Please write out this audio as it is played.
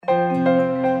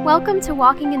Welcome to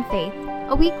Walking in Faith,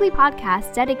 a weekly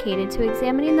podcast dedicated to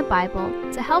examining the Bible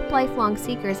to help lifelong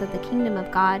seekers of the kingdom of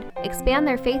God expand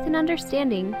their faith and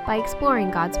understanding by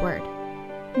exploring God's Word.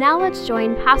 Now let's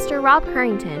join Pastor Rob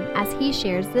Harrington as he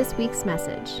shares this week's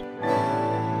message.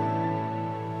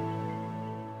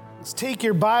 Let's take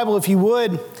your Bible, if you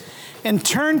would, and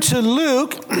turn to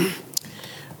Luke.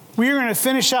 We're going to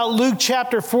finish out Luke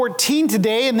chapter 14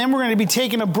 today, and then we're going to be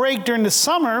taking a break during the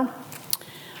summer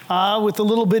with a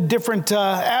little bit different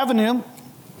avenue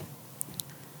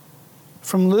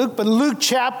from Luke. But Luke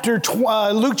chapter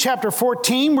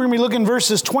 14, we're going to be looking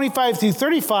verses 25 through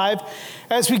 35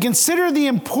 as we consider the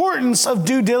importance of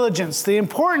due diligence, the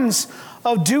importance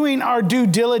of doing our due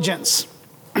diligence.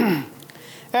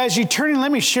 As you turn in,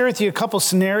 let me share with you a couple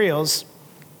scenarios.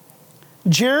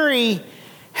 Jerry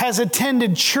has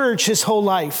attended church his whole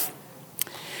life.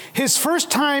 His first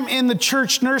time in the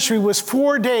church nursery was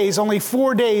only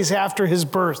 4 days after his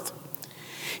birth.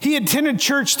 He attended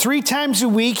church 3 times a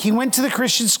week. He went to the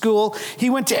Christian school. He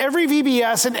went to every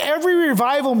VBS and every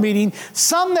revival meeting,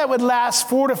 some that would last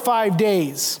 4 to 5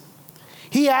 days.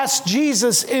 He asked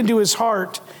Jesus into his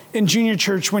heart in junior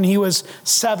church when he was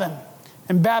 7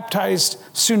 and baptized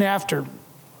soon after.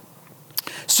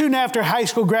 Soon after high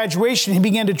school graduation, he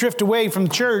began to drift away from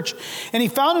the church, and he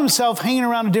found himself hanging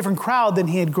around a different crowd than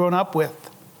he had grown up with.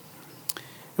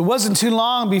 It wasn't too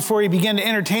long before he began to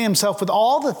entertain himself with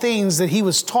all the things that he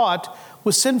was taught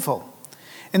was sinful.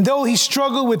 And though he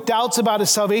struggled with doubts about his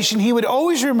salvation, he would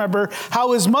always remember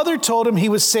how his mother told him he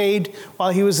was saved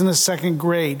while he was in the 2nd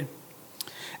grade.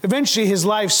 Eventually, his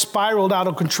life spiraled out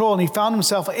of control, and he found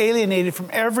himself alienated from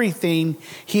everything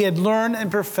he had learned and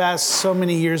professed so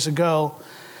many years ago.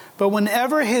 But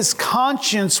whenever his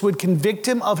conscience would convict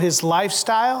him of his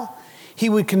lifestyle, he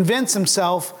would convince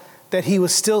himself that he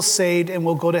was still saved and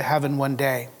will go to heaven one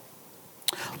day.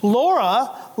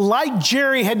 Laura, like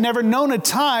Jerry, had never known a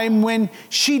time when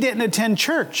she didn't attend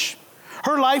church.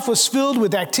 Her life was filled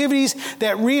with activities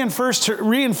that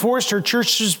reinforced her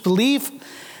church's belief.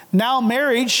 Now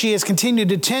married, she has continued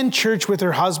to attend church with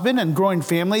her husband and growing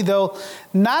family, though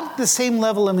not at the same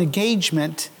level of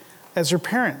engagement as her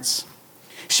parents.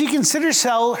 She considers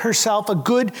herself a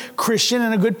good Christian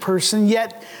and a good person,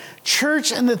 yet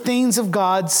church and the things of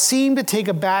God seem to take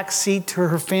a back seat to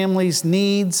her family's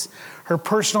needs, her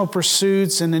personal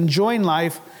pursuits, and enjoying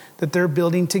life that they're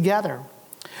building together.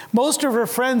 Most of her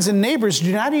friends and neighbors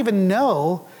do not even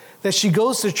know that she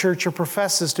goes to church or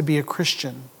professes to be a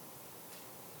Christian.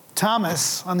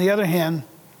 Thomas, on the other hand,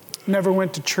 never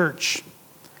went to church.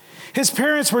 His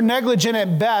parents were negligent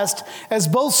at best, as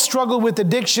both struggled with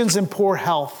addictions and poor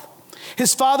health.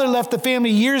 His father left the family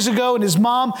years ago, and his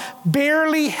mom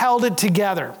barely held it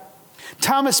together.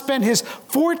 Thomas spent his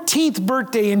 14th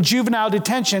birthday in juvenile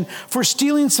detention for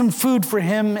stealing some food for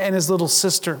him and his little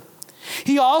sister.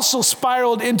 He also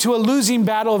spiraled into a losing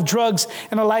battle of drugs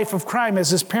and a life of crime,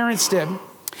 as his parents did.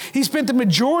 He spent the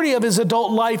majority of his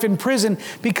adult life in prison,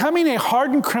 becoming a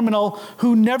hardened criminal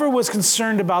who never was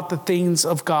concerned about the things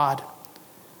of God.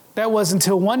 That was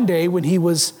until one day when he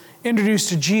was introduced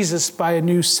to Jesus by a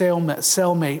new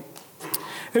cellmate.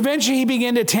 Eventually, he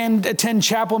began to attend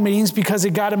chapel meetings because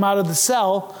it got him out of the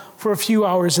cell for a few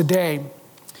hours a day.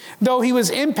 Though he was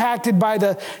impacted by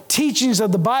the teachings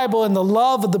of the Bible and the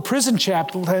love of the prison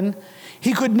chaplain,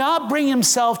 he could not bring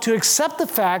himself to accept the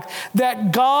fact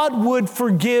that God would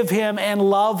forgive him and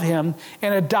love him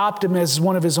and adopt him as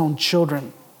one of his own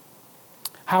children.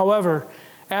 However,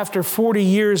 after 40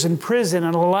 years in prison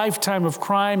and a lifetime of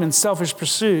crime and selfish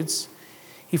pursuits,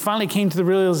 he finally came to the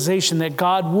realization that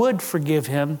God would forgive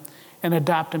him and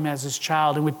adopt him as his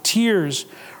child. And with tears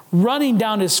running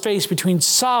down his face between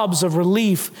sobs of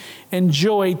relief and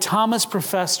joy, Thomas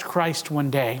professed Christ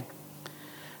one day.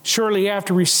 Shortly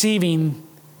after he received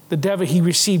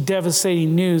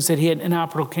devastating news that he had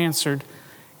inoperable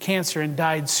cancer and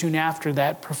died soon after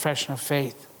that profession of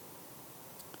faith.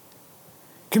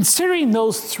 Considering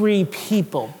those 3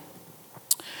 people,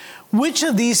 which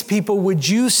of these people would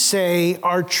you say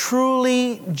are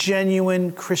truly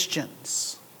genuine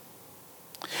Christians?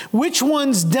 Which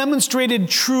ones demonstrated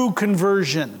true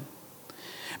conversion?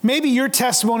 Maybe your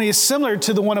testimony is similar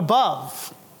to the one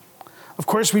above. Of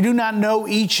course, we do not know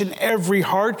each and every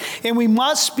heart, and we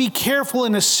must be careful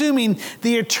in assuming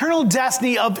the eternal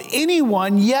destiny of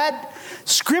anyone, yet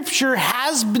Scripture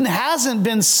hasn't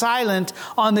been silent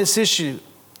on this issue.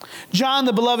 John,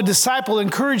 the beloved disciple,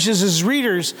 encourages his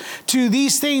readers to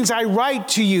these things I write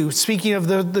to you, speaking of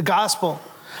the gospel.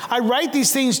 I write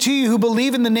these things to you who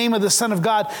believe in the name of the Son of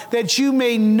God, that you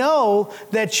may know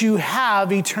that you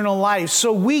have eternal life.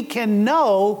 So we can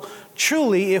know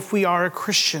truly if we are a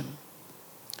Christian.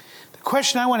 The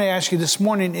question I want to ask you this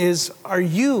morning is, are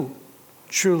you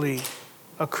truly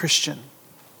a Christian?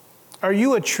 Are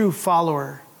you a true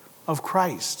follower of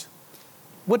Christ?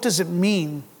 What does it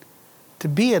mean to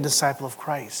be a disciple of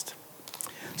Christ?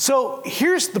 So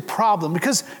here's the problem,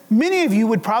 because many of you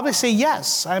would probably say,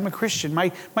 yes, I'm a Christian.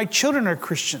 My children are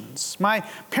Christians. My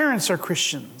parents are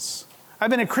Christians.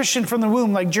 I've been a Christian from the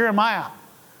womb like Jeremiah.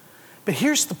 But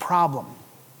here's the problem.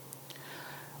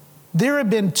 There have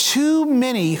been too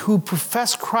many who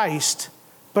profess Christ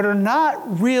but are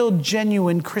not real,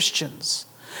 genuine Christians.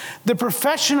 The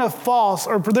profession of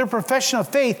their profession of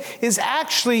faith is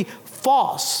actually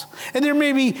false. And there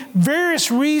may be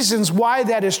various reasons why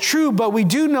that is true, but we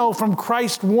do know from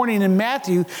Christ's warning in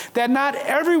Matthew that not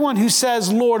everyone who says,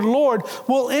 Lord, Lord,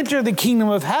 will enter the kingdom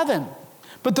of heaven,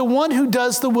 but the one who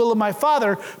does the will of my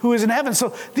Father who is in heaven.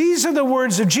 So these are the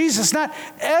words of Jesus. Not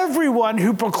everyone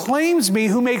who proclaims me,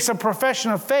 who makes a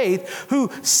profession of faith, who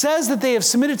says that they have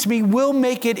submitted to me, will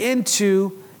make it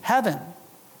into heaven.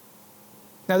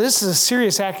 Now, this is a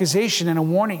serious accusation and a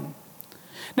warning.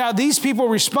 Now, these people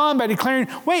respond by declaring,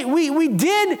 wait, we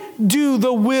did do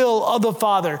the will of the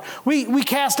Father. We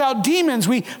cast out demons.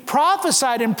 We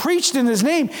prophesied and preached in his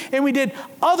name, and we did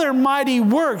other mighty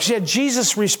works. Yet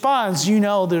Jesus responds, you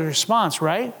know the response,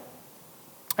 right?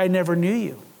 I never knew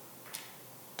you.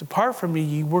 Depart from me,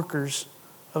 ye workers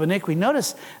of iniquity.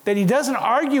 Notice that he doesn't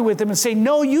argue with them and say,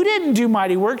 no, you didn't do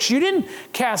mighty works. You didn't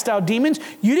cast out demons.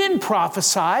 You didn't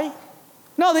prophesy.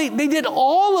 No, they did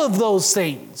all of those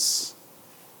things.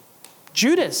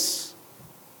 Judas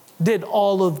did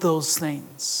all of those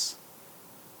things.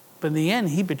 But in the end,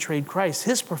 he betrayed Christ.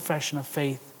 His profession of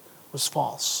faith was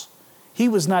false. He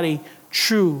was not a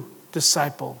true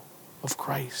disciple of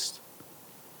Christ.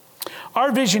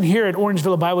 Our vision here at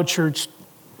Orangeville Bible Church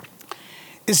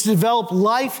is to develop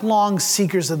lifelong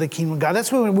seekers of the kingdom of God. That's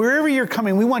why wherever you're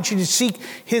coming, we want you to seek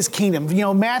his kingdom. You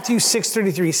know, Matthew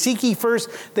 6:33, seek ye first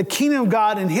the kingdom of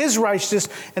God and his righteousness,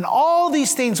 and all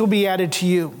these things will be added to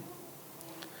you.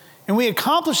 And we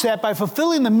accomplish that by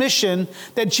fulfilling the mission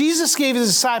that Jesus gave his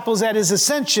disciples at his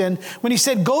ascension when he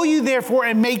said, go you therefore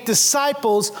and make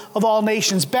disciples of all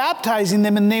nations, baptizing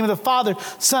them in the name of the Father,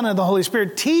 Son, and the Holy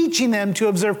Spirit, teaching them to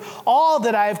observe all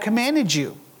that I have commanded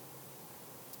you.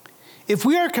 If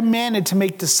we are commanded to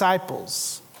make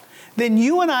disciples, then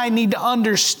you and I need to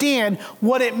understand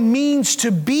what it means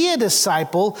to be a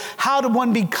disciple, how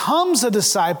one becomes a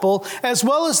disciple, as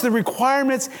well as the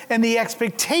requirements and the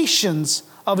expectations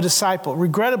of a disciple.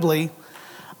 Regrettably,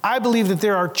 I believe that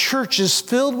there are churches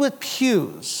filled with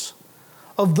pews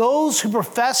of those who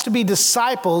profess to be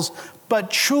disciples, but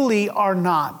truly are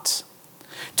not.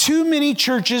 Too many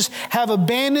churches have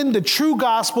abandoned the true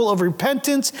gospel of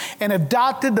repentance and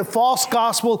adopted the false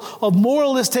gospel of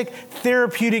moralistic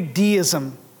therapeutic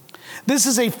deism. This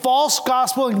is a false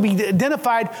gospel and can be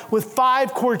identified with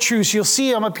 5 core truths. You'll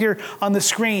see them up here on the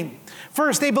screen.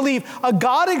 First, they believe a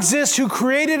God exists who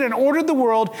created and ordered the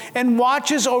world and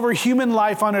watches over human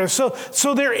life on earth.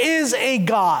 So there is a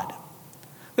God.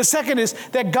 The second is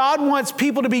that God wants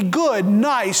people to be good,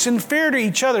 nice, and fair to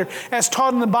each other, as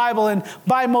taught in the Bible and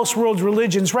by most world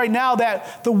religions. Right now,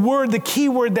 that the key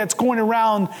word that's going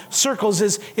around circles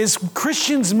is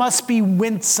Christians must be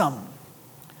winsome.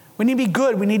 We need to be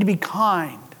good. We need to be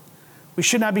kind. We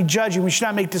should not be judging. We should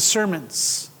not make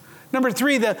discernments. Number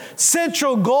 3, the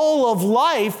central goal of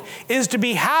life is to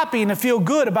be happy and to feel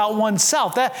good about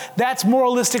oneself. That's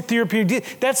moralistic therapy.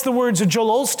 That's the words of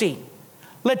Joel Osteen.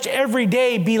 Let every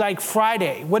day be like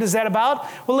Friday. What is that about?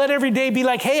 Well, let every day be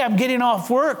like, hey, I'm getting off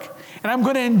work and I'm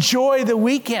going to enjoy the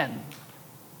weekend.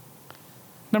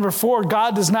 Number 4,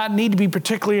 God does not need to be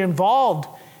particularly involved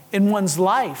in one's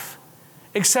life,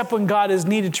 except when God is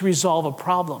needed to resolve a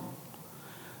problem.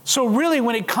 So really,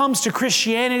 when it comes to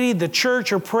Christianity, the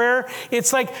church, or prayer,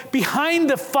 it's like behind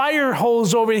the fire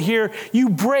hose over here, you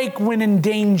break when in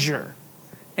danger,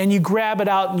 and you grab it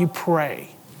out and you pray.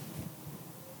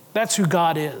 That's who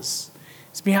God is.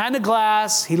 He's behind the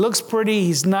glass, he looks pretty,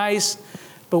 he's nice,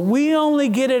 but we only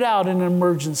get it out in an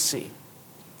emergency.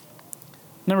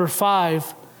 Number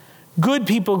 5, good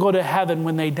people go to heaven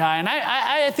when they die. And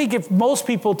I think if most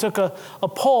people took a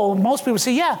poll, most people would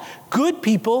say, yeah, good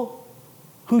people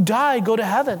who die go to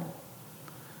heaven.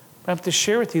 But I have to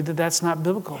share with you that that's not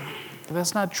biblical.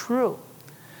 That's not true.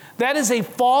 That is a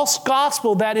false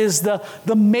gospel. That is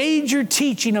the major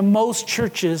teaching of most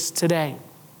churches today.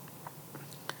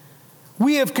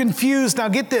 We have confused, now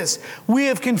get this, we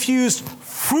have confused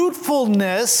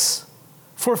fruitfulness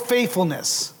for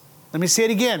faithfulness. Let me say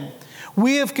it again.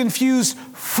 We have confused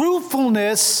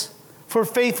fruitfulness for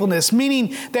faithfulness,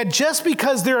 meaning that just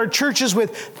because there are churches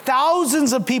with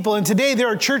thousands of people, and today there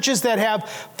are churches that have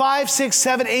 5, 6,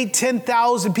 7, 8,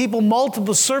 10,000 people,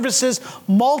 multiple services,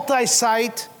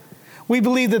 multi-site, we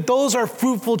believe that those are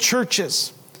fruitful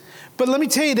churches. But let me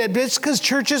tell you that just because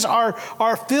churches are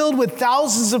filled with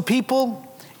thousands of people,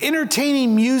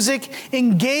 entertaining music,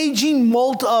 engaging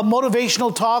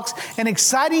motivational talks, and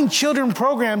exciting children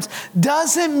programs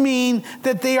doesn't mean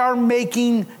that they are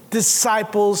making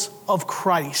disciples of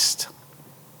Christ.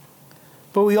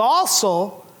 But we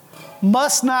also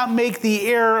must not make the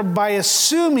error by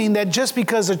assuming that just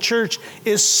because a church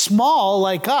is small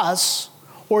like us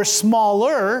or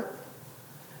smaller,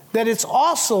 that it's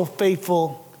also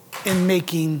faithful in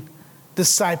making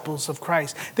disciples of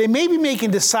Christ. They may be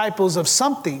making disciples of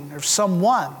something or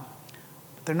someone,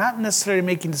 but they're not necessarily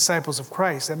making disciples of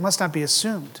Christ. That must not be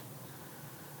assumed.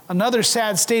 Another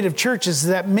sad state of churches is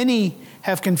that many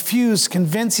have confused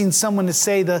convincing someone to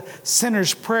say the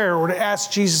sinner's prayer or to ask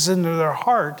Jesus into their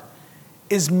heart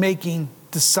is making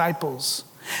disciples.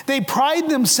 They pride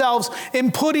themselves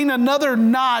in putting another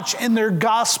notch in their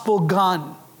gospel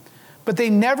gun, but they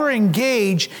never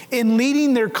engage in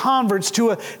leading their converts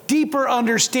to a deeper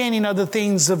understanding of the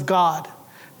things of God.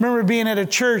 Remember being at a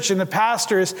church and the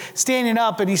pastor is standing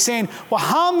up and he's saying, well,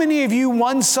 how many of you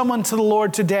won someone to the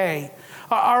Lord today?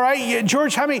 All right,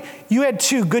 George, how many? You had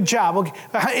 2. Good job. Okay.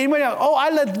 Anybody else?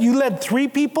 Oh, you led 3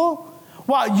 people?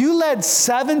 Wow, you led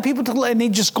 7 people to, and they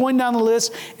just going down the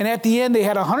list. And at the end, they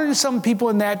had 100 and some people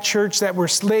in that church that were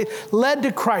led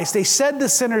to Christ. They said the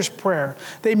sinner's prayer.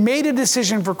 They made a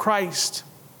decision for Christ.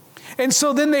 And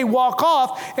so then they walk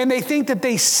off and they think that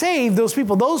they saved those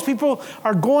people. Those people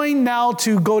are going now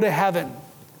to go to heaven.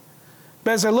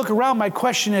 But as I look around, my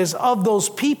question is, of those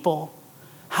people,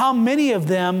 how many of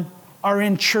them are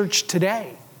in church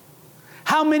today?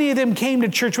 How many of them came to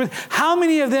church with? How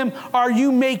many of them are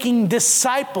you making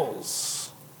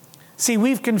disciples? See,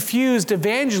 we've confused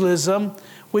evangelism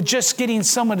with just getting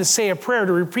someone to say a prayer,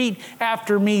 to repeat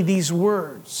after me these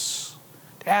words,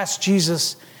 to ask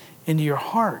Jesus into your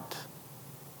heart.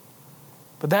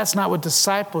 But that's not what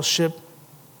discipleship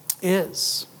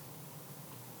is.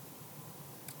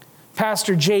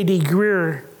 Pastor J.D.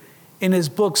 Greer, in his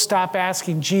book, Stop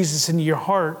Asking Jesus into Your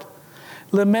Heart,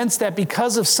 laments that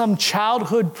because of some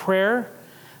childhood prayer,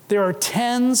 there are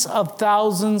tens of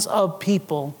thousands of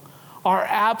people are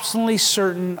absolutely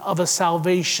certain of a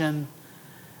salvation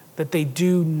that they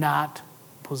do not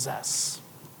possess.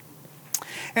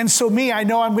 And so I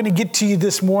know I'm going to get to you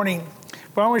this morning,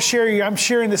 but I want to share you, I'm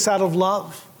sharing this out of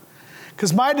love.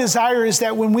 Because my desire is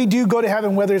that when we do go to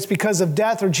heaven, whether it's because of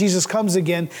death or Jesus comes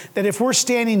again, that if we're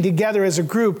standing together as a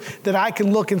group, that I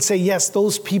can look and say, yes,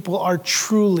 those people are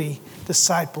truly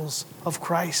disciples of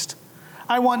Christ.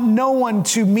 I want no one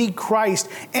to meet Christ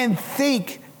and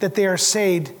think that they are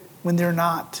saved when they're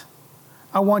not.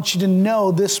 I want you to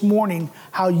know this morning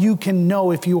how you can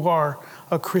know if you are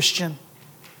a Christian.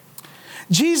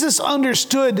 Jesus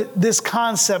understood this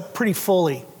concept pretty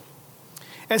fully.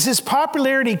 As his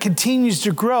popularity continues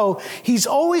to grow, he's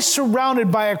always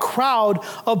surrounded by a crowd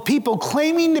of people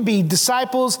claiming to be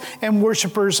disciples and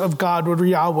worshipers of God or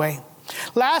Yahweh.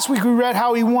 Last week we read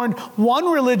how he warned one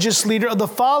religious leader of the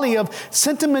folly of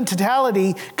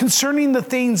sentimentality concerning the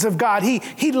things of God.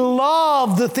 He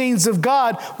loved the things of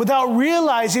God without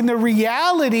realizing the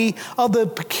reality of the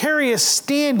precarious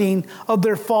standing of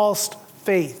their false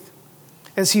faith.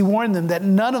 As he warned them that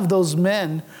none of those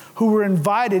men who were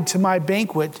invited to my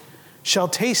banquet shall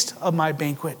taste of my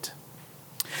banquet.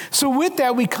 So with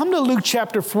that, we come to Luke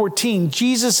chapter 14.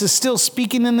 Jesus is still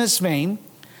speaking in this vein.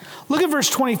 Look at verse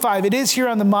 25. It is here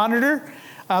on the monitor,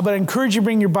 but I encourage you to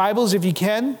bring your Bibles if you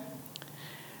can.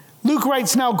 Luke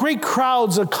writes, now great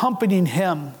crowds accompanied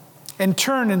him, and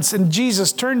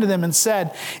Jesus turned to them and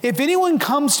said, if anyone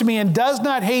comes to me and does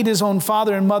not hate his own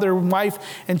father and mother and wife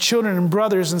and children and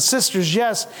brothers and sisters,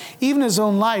 yes, even his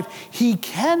own life, he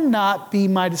cannot be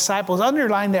my disciple.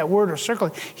 Underline that word or circle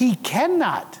it. He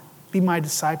cannot be my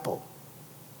disciple.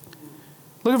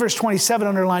 Look at verse 27,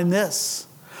 underline this.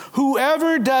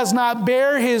 Whoever does not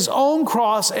bear his own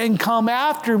cross and come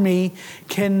after me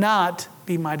cannot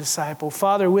be my disciple.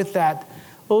 Father, with that,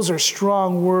 those are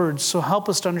strong words, so help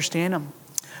us to understand them.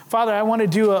 Father, I want to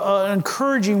do an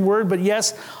encouraging word, but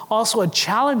yes, also a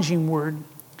challenging word.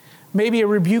 Maybe a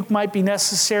rebuke might be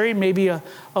necessary, maybe a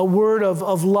word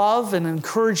of love and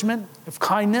encouragement, of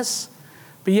kindness,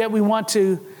 but yet we want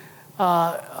to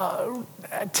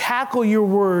tackle your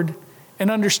word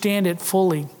and understand it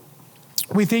fully.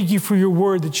 We thank you for your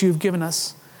word that you've given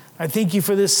us. I thank you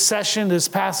for this session, this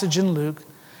passage in Luke.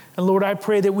 And Lord, I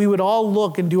pray that we would all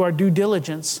look and do our due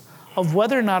diligence of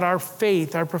whether or not our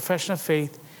faith, our profession of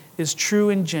faith, is true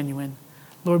and genuine.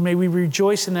 Lord, may we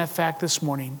rejoice in that fact this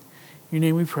morning. In your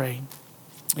name we pray.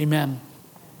 Amen.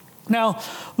 Now,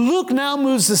 Luke now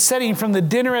moves the setting from the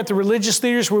dinner at the religious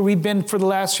leaders where we've been for the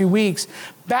last few weeks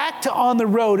back to on the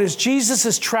road as Jesus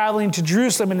is traveling to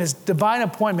Jerusalem in his divine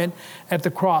appointment at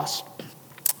the cross.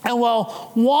 And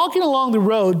while walking along the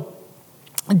road,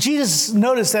 Jesus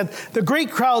noticed that the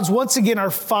great crowds once again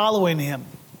are following him.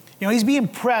 You know, he's being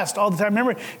pressed all the time.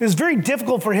 Remember, it was very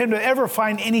difficult for him to ever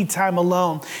find any time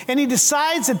alone. And he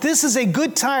decides that this is a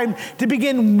good time to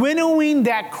begin winnowing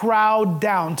that crowd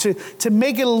down, to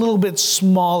make it a little bit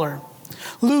smaller.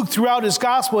 Luke, throughout his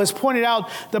gospel, has pointed out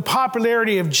the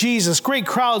popularity of Jesus. Great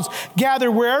crowds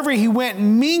gathered wherever he went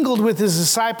and mingled with his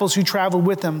disciples who traveled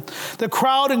with him. The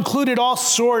crowd included all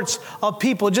sorts of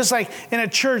people. Just like in a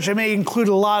church, it may include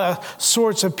a lot of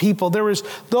sorts of people. There was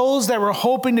those that were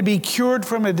hoping to be cured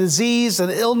from a disease, an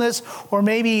illness, or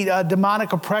maybe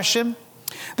demonic oppression.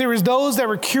 There was those that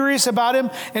were curious about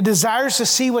him and desirous to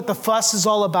see what the fuss is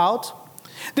all about.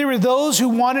 There were those who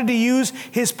wanted to use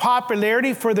his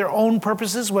popularity for their own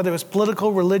purposes, whether it was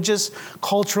political, religious,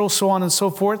 cultural, so on and so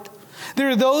forth. There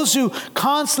are those who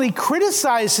constantly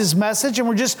criticized his message and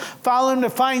were just following to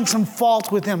find some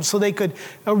fault with him so they could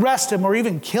arrest him or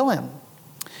even kill him.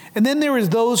 And then there was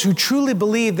those who truly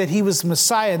believed that he was the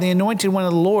Messiah, the anointed one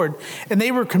of the Lord, and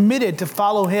they were committed to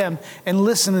follow him and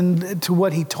listen to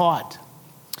what he taught.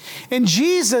 And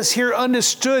Jesus here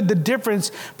understood the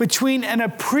difference between an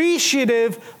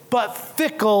appreciative but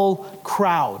fickle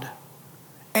crowd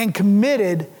and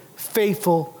committed,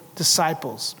 faithful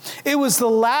disciples. It was the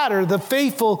latter, the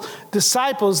faithful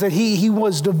disciples, that he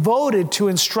was devoted to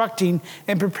instructing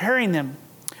and preparing them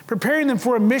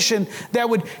for a mission that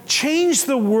would change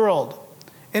the world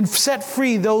and set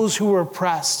free those who were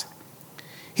oppressed.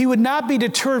 He would not be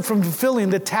deterred from fulfilling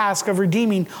the task of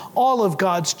redeeming all of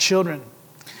God's children.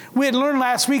 We had learned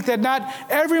last week that not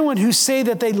everyone who say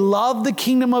that they love the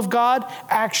kingdom of God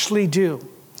actually do.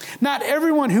 Not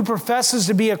everyone who professes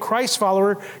to be a Christ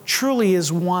follower truly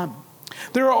is one.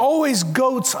 There are always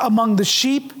goats among the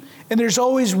sheep, and there's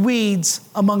always weeds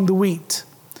among the wheat.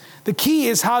 The key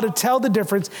is how to tell the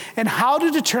difference and how to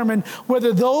determine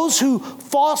whether those who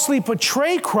falsely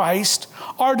portray Christ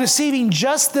are deceiving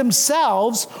just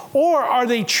themselves or are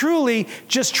they truly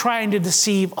just trying to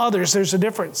deceive others. There's a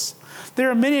difference. There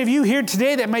are many of you here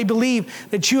today that may believe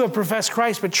that you have professed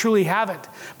Christ but truly haven't.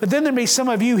 But then there may be some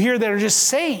of you here that are just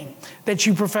saying that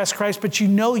you profess Christ but you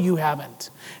know you haven't.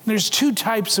 And there's two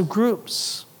types of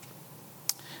groups.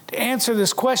 To answer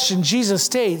this question, Jesus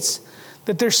states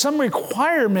that there's some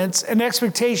requirements and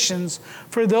expectations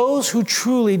for those who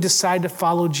truly decide to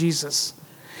follow Jesus.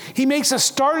 He makes a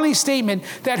startling statement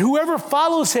that whoever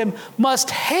follows him must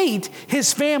hate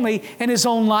his family and his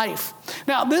own life.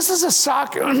 Now, this is a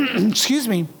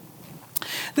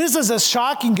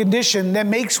shocking condition that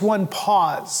makes one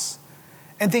pause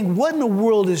and think, what in the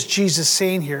world is Jesus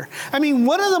saying here? I mean,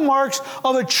 one of the marks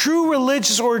of a true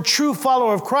religious or a true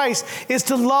follower of Christ is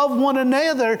to love one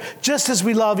another just as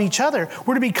we love each other.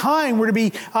 We're to be kind. We're to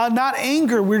be not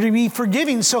anger. We're to be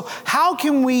forgiving. So how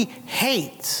can we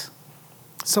hate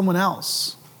someone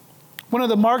else? One of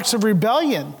the marks of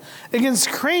rebellion against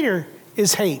the Creator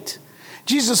is hate.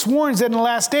 Jesus warns that in the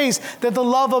last days that the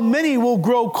love of many will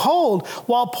grow cold,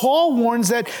 while Paul warns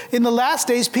that in the last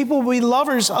days people will be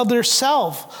lovers of their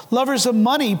self, lovers of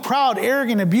money, proud,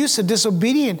 arrogant, abusive,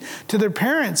 disobedient to their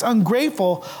parents,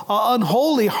 ungrateful,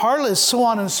 unholy, heartless, so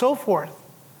on and so forth.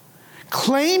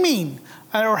 Claiming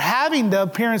or having the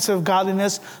appearance of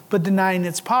godliness but denying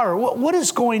its power. What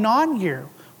is going on here?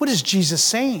 What is Jesus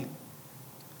saying?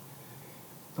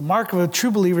 The mark of a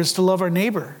true believer is to love our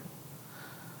neighbor.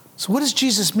 So what does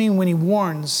Jesus mean when he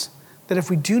warns that if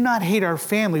we do not hate our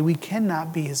family, we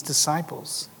cannot be his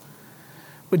disciples?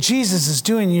 What Jesus is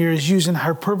doing here is using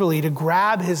hyperbole to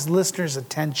grab his listeners'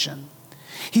 attention.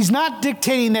 He's not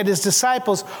dictating that his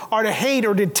disciples are to hate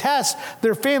or detest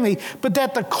their family, but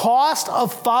that the cost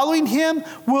of following him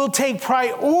will take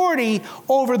priority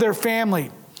over their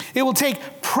family. It will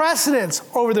take precedence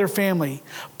over their family,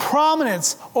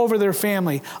 prominence over their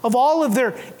family. Of all of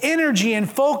their energy and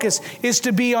focus is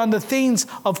to be on the things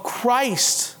of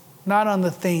Christ, not on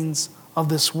the things of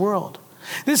this world.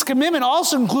 This commitment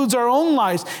also includes our own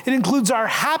lives. It includes our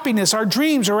happiness, our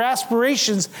dreams, our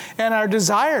aspirations, and our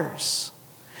desires.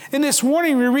 In this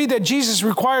warning, we read that Jesus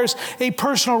requires a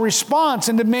personal response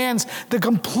and demands the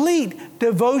complete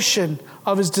devotion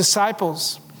of his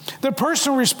disciples. The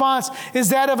personal response is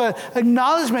that of an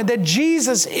acknowledgement that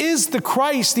Jesus is the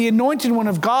Christ, the anointed one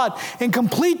of God, and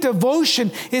complete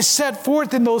devotion is set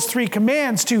forth in those three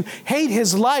commands: to hate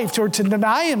his life, or to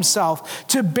deny himself,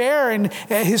 to bear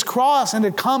his cross, and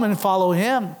to come and follow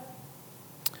him.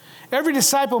 Every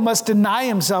disciple must deny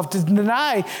himself. To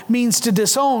deny means to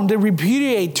disown, to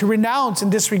repudiate, to renounce,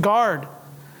 and disregard.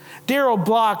 Darrell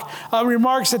Block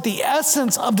remarks that the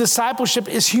essence of discipleship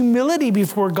is humility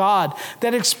before God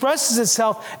that expresses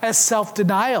itself as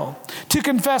self-denial. To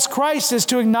confess Christ is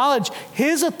to acknowledge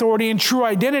his authority and true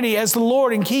identity as the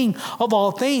Lord and King of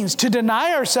all things. To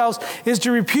deny ourselves is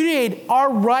to repudiate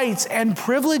our rights and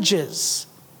privileges.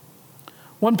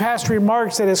 One pastor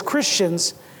remarks that as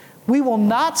Christians, we will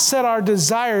not set our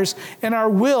desires and our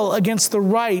will against the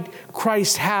right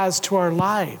Christ has to our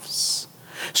lives.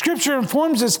 Scripture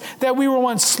informs us that we were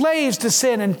once slaves to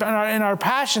sin and our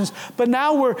passions, but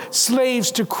now we're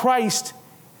slaves to Christ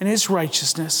and his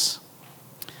righteousness.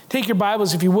 Take your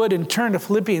Bibles, if you would, and turn to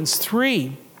Philippians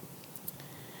 3.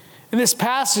 In this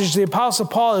passage, the Apostle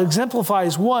Paul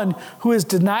exemplifies one who has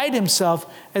denied himself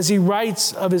as he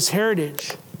writes of his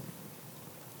heritage.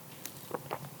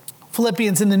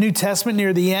 Philippians in the New Testament,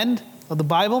 near the end of the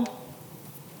Bible.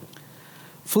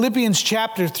 Philippians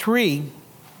chapter 3.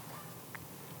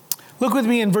 Look with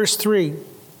me in verse 3.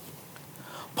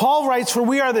 Paul writes, "For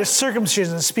we are the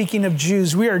circumcision," speaking of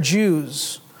Jews, we are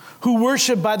Jews, "who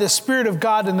worship by the Spirit of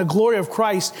God and the glory of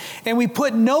Christ, and we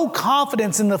put no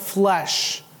confidence in the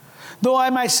flesh. Though I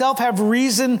myself have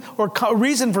reason for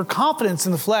confidence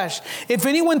in the flesh. If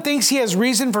anyone thinks he has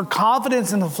reason for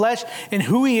confidence in the flesh in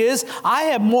who he is, I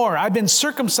have more. I've been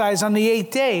circumcised on the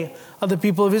 8th day of the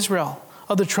people of Israel,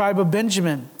 of the tribe of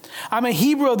Benjamin. I'm a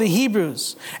Hebrew of the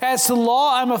Hebrews. As to the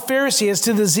law, I'm a Pharisee. As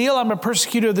to the zeal, I'm a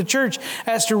persecutor of the church.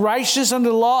 As to righteousness under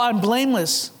the law, I'm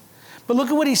blameless." But look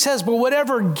at what he says. "But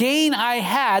whatever gain I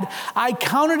had, I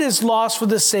counted as loss for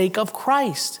the sake of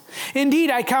Christ. Indeed,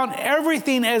 I count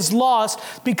everything as loss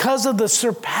because of the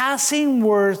surpassing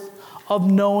worth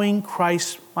of knowing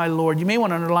Christ my Lord." You may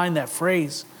want to underline that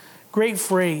phrase. Great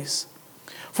phrase.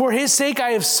 "For his sake I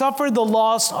have suffered the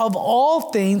loss of all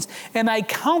things, and I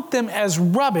count them as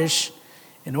rubbish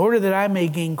in order that I may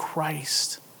gain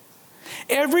Christ."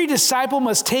 Every disciple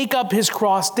must take up his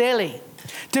cross daily.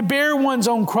 To bear one's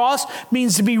own cross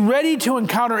means to be ready to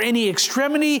encounter any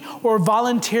extremity or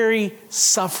voluntary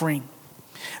suffering.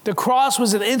 The cross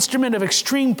was an instrument of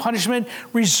extreme punishment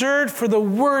reserved for the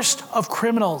worst of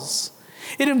criminals.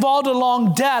 It involved a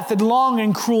long death, a long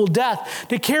and cruel death.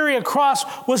 To carry a cross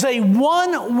was a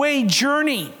one-way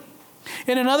journey.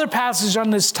 In another passage on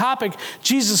this topic,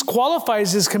 Jesus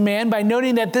qualifies his command by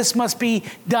noting that this must be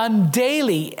done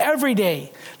daily, every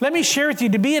day. Let me share with you,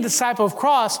 to be a disciple of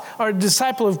Christ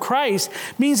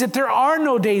means that there are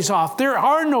no days off. There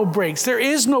are no breaks. There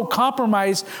is no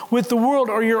compromise with the world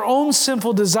or your own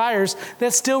sinful desires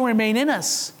that still remain in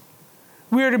us.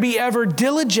 We are to be ever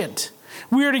diligent.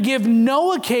 We are to give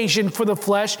no occasion for the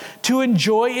flesh to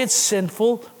enjoy its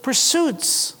sinful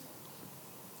pursuits.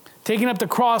 Taking up the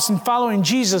cross and following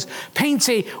Jesus paints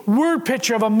a word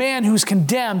picture of a man who's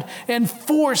condemned and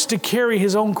forced to carry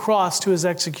his own cross to his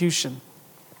execution.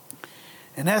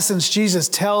 In essence, Jesus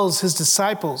tells his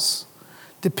disciples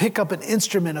to pick up an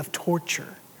instrument of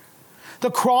torture.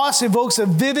 The cross evokes a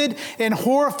vivid and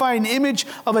horrifying image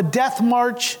of a death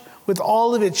march with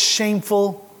all of its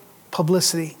shameful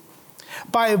publicity.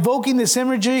 By evoking this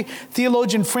imagery,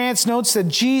 theologian France notes that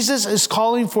Jesus is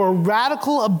calling for a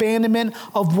radical abandonment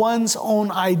of one's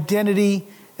own identity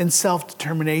and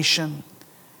self-determination,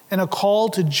 and a call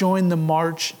to join the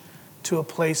march to a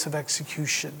place of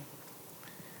execution.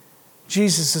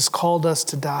 Jesus has called us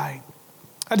to die.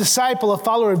 A disciple, a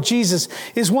follower of Jesus,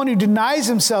 is one who denies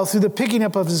himself through the picking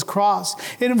up of his cross.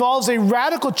 It involves a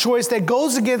radical choice that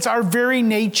goes against our very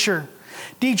nature.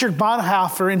 Dietrich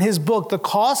Bonhoeffer, in his book, The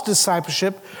Cost of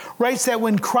Discipleship, writes that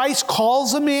when Christ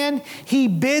calls a man, he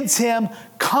bids him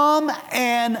come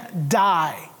and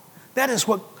die. That is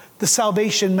what the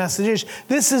salvation message is.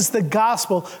 This is the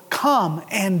gospel. Come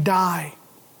and die.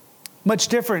 Much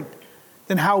different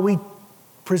than how we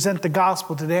present the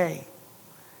gospel today.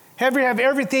 Have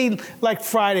everything like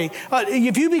Friday.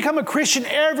 If you become a Christian,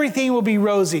 everything will be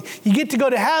rosy. You get to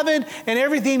go to heaven and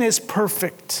everything is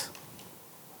perfect.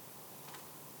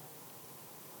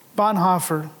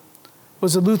 Bonhoeffer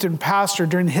was a Lutheran pastor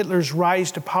during Hitler's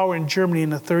rise to power in Germany in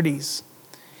the 30s.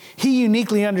 He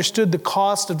uniquely understood the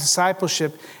cost of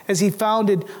discipleship as he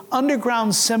founded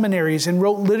underground seminaries and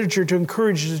wrote literature to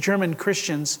encourage the German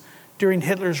Christians during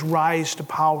Hitler's rise to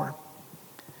power.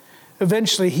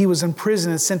 Eventually, he was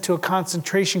imprisoned and sent to a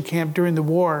concentration camp during the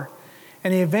war,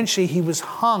 And eventually he was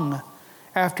hung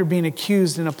after being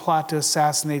accused in a plot to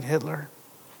assassinate Hitler.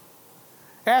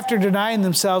 After denying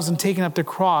themselves and taking up the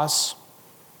cross,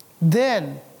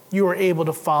 then you are able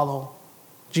to follow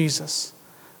Jesus.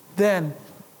 Then,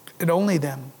 and only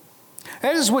then.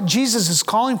 That is what Jesus is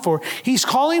calling for. He's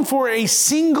calling for a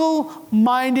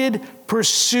single-minded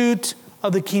pursuit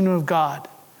of the kingdom of God.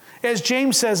 As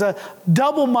James says, a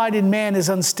double-minded man is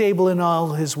unstable in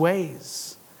all his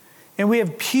ways. And we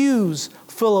have pews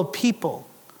full of people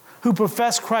who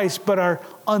profess Christ but are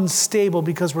unstable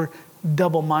because we're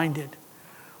double-minded.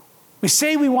 We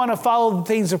say we want to follow the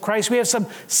things of Christ. We have some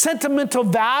sentimental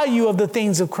value of the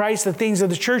things of Christ, the things of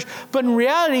the church. But in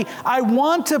reality, I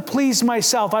want to please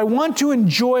myself. I want to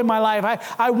enjoy my life.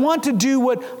 I want to do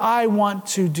what I want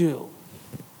to do.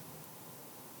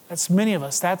 That's many of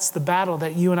us. That's the battle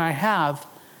that you and I have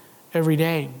every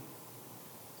day.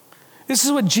 This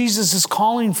is what Jesus is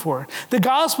calling for. The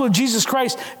gospel of Jesus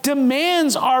Christ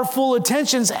demands our full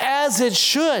attentions as it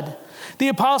should. The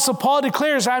Apostle Paul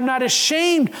declares, I'm not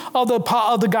ashamed of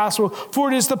the gospel,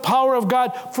 for it is the power of God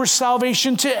for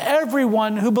salvation to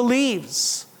everyone who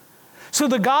believes. So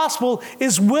the gospel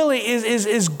is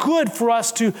good for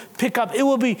us to pick up. It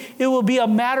will be a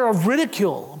matter of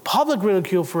ridicule, public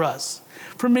ridicule for us.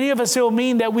 For many of us, it will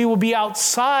mean that we will be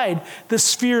outside the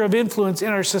sphere of influence in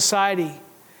our society,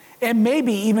 and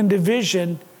maybe even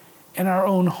division in our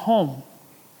own home.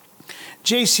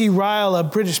 J.C. Ryle, a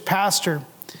British pastor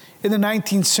in the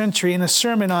 19th century, in a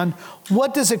sermon on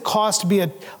what does it cost to be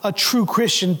a true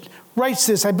Christian, writes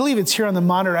this. I believe it's here on the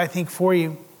monitor, I think, for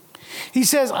you. He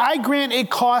says, I grant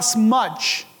it costs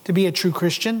much to be a true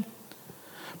Christian,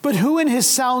 but who in his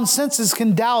sound senses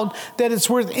can doubt that it's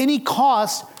worth any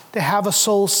cost to have a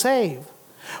soul saved?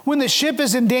 When the ship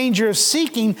is in danger of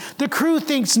sinking, the crew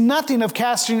thinks nothing of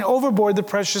casting overboard the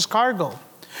precious cargo.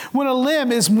 When a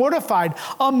limb is mortified,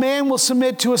 a man will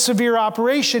submit to a severe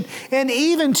operation and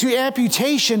even to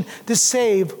amputation to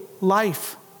save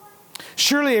life.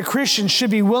 Surely a Christian should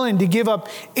be willing to give up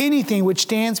anything which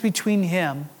stands between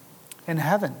him and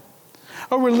heaven.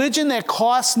 A religion that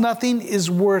costs nothing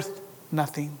is worth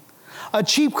nothing. A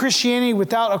cheap Christianity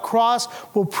without a cross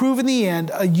will prove in the end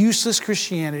a useless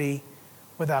Christianity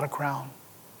without a crown.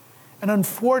 And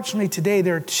unfortunately today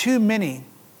there are too many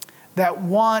that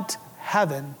want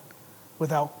heaven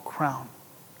without crown.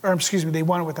 They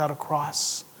want it without a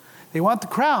cross. They want the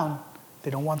crown,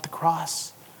 they don't want the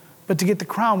cross. But to get the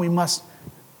crown, we must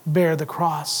bear the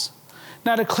cross.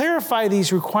 Now, to clarify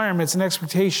these requirements and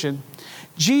expectation,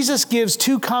 Jesus gives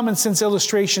two common sense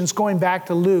illustrations going back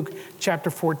to Luke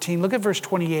chapter 14. Look at verse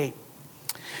 28.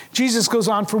 Jesus goes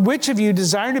on, for which of you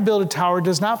desiring to build a tower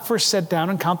does not first sit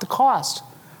down and count the cost,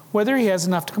 whether he has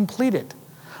enough to complete it?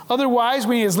 Otherwise,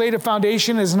 when he has laid a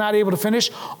foundation and is not able to finish,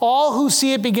 all who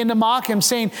see it begin to mock him,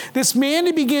 saying, this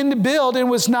man began to build and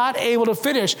was not able to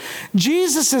finish.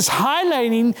 Jesus is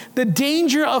highlighting the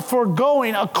danger of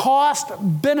foregoing a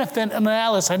cost-benefit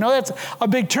analysis. I know that's a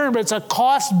big term, but it's a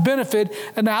cost-benefit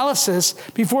analysis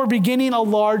before beginning a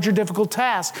large or difficult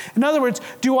task. In other words,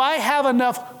 do I have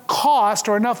enough cost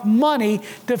or enough money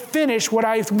to finish what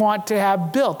I want to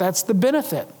have built? That's the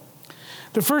benefit.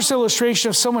 The first illustration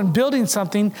of someone building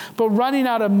something but running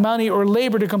out of money or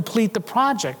labor to complete the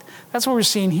project. That's what we're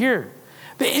seeing here.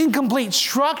 The incomplete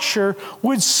structure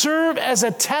would serve as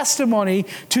a testimony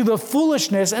to the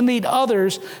foolishness and lead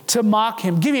others to mock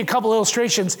him. I'll give you a couple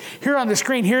illustrations here on the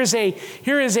screen. Here is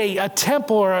a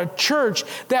temple or a church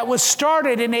that was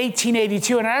started in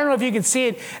 1882. And I don't know if you can see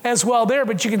it as well there,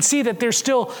 but you can see that there's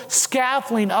still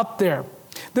scaffolding up there.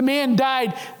 The man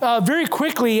died very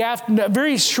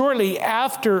shortly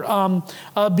after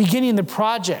beginning the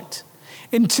project.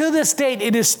 And to this date,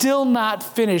 it is still not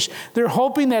finished. They're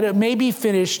hoping that it may be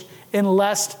finished in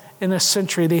less than a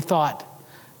century, they thought.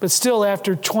 But still,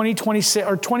 after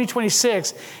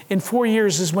 2026, in 4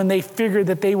 years is when they figured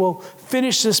that they will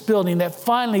finish this building that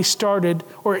finally started,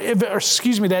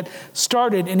 that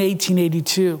started in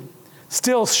 1882.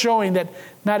 Still showing that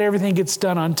not everything gets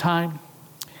done on time.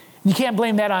 You can't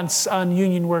blame that on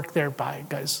union work there,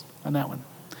 guys, on that one.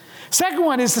 Second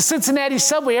one is the Cincinnati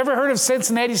subway. Ever heard of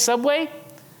Cincinnati subway?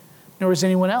 Nor has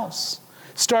anyone else.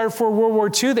 Started for World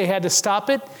War II. They had to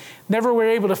stop it. Never were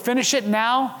able to finish it.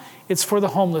 Now it's for the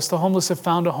homeless. The homeless have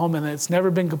found a home in it. It's never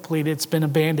been completed. It's been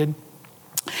abandoned.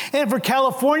 And for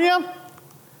California,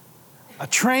 a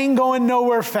train going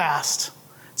nowhere fast.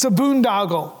 It's a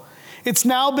boondoggle. It's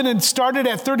now been started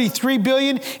at 33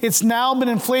 billion. It's now been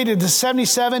inflated to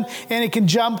 77, and it can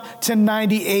jump to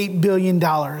 $98 billion.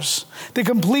 The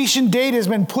completion date has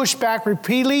been pushed back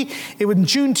repeatedly. It was in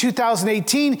June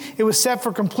 2018. It was set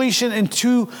for completion in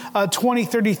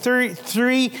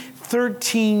 2033,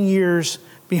 13 years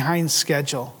behind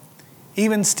schedule.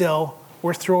 Even still,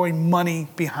 we're throwing money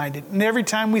behind it. And every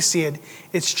time we see it,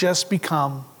 it's just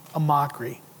become a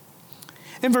mockery.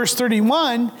 In verse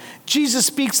 31, Jesus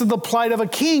speaks of the plight of a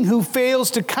king who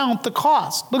fails to count the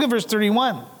cost. Look at verse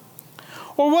 31.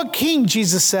 Or what king,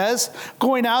 Jesus says,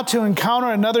 going out to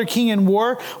encounter another king in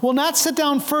war, will not sit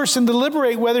down first and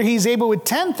deliberate whether he's able with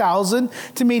 10,000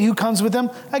 to meet who comes with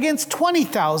him against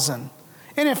 20,000?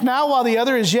 And if now, while the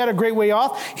other is yet a great way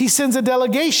off, he sends a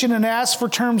delegation and asks for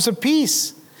terms of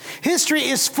peace. History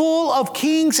is full of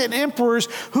kings and emperors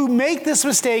who make this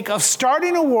mistake of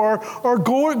starting a war or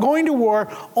going to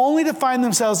war only to find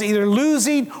themselves either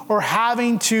losing or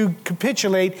having to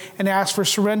capitulate and ask for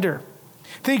surrender.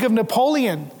 Think of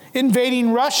Napoleon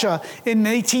invading Russia in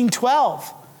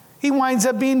 1812. He winds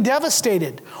up being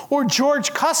devastated. Or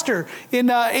George Custer in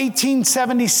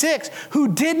 1876,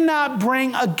 who did not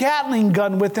bring a Gatling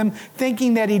gun with him,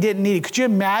 thinking that he didn't need it. Could you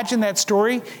imagine that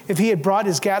story if he had brought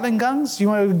his Gatling guns? You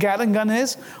know what a Gatling gun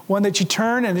is? One that you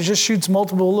turn and it just shoots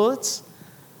multiple bullets?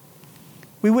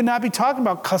 We would not be talking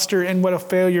about Custer and what a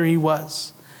failure he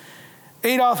was.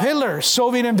 Adolf Hitler,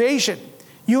 Soviet invasion.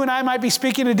 You and I might be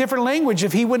speaking a different language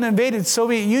if he wouldn't have invaded the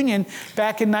Soviet Union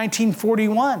back in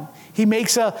 1941. He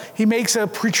makes a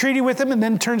treaty with them and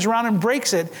then turns around and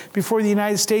breaks it before the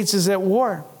United States is at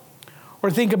war.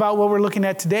 Or think about what we're looking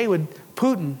at today with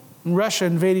Putin and Russia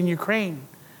invading Ukraine.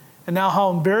 And now how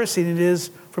embarrassing it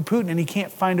is for Putin, and he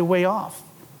can't find a way off.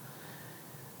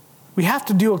 We have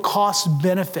to do a cost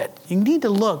benefit. You need to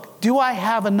look, do I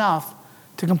have enough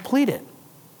to complete it?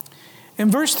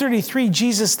 In verse 33,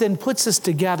 Jesus then puts this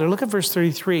together. Look at verse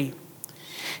 33.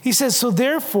 He says, so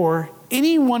therefore,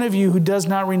 any one of you who does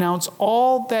not renounce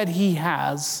all that he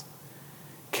has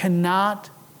cannot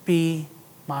be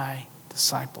my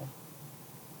disciple.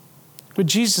 What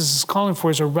Jesus is calling for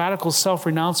is a radical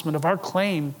self-renouncement of our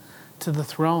claim to the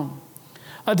throne,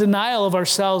 a denial of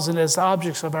ourselves and as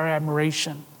objects of our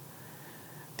admiration.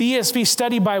 The ESV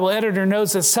Study Bible editor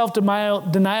notes that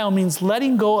self-denial means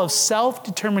letting go of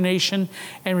self-determination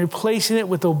and replacing it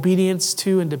with obedience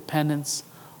to and dependence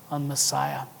on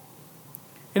Messiah.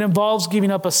 It involves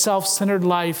giving up a self-centered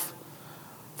life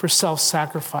for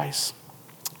self-sacrifice.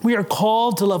 We are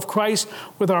called to love Christ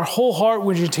with our whole heart,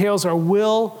 which entails our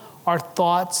will, our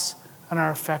thoughts, and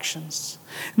our affections.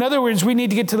 In other words, we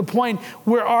need to get to the point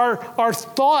where our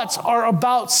thoughts are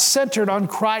about centered on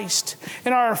Christ.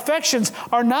 And our affections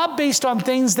are not based on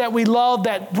things that we love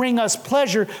that bring us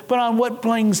pleasure, but on what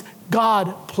brings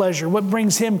God pleasure, what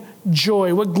brings him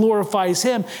joy, what glorifies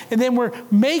him. And then we're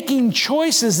making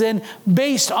choices then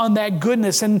based on that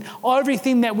goodness, and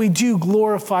everything that we do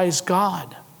glorifies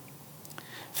God.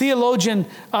 Theologian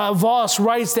Voss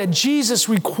writes that Jesus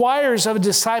requires of a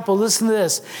disciple, listen to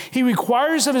this, he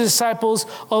requires of his disciples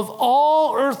of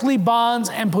all earthly bonds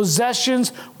and possessions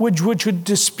which would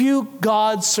dispute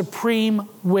God's supreme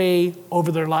way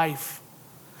over their life.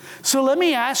 So let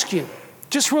me ask you,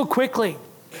 just real quickly,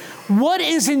 what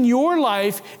is in your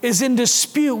life is in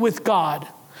dispute with God?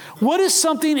 What is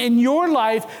something in your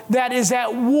life that is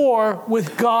at war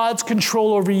with God's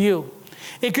control over you?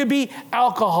 It could be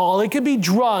alcohol. It could be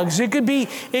drugs. It could be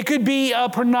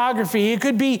pornography. It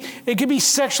could be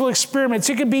sexual experiments.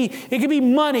 It could be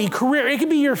money, career. It could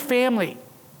be your family.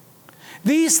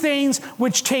 These things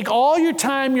which take all your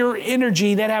time, your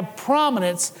energy, that have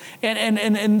prominence,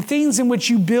 and things in which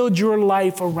you build your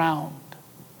life around.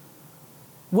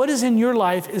 What is in your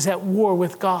life is at war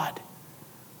with God,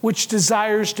 which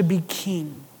desires to be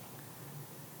king.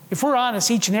 If we're honest,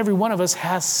 each and every one of us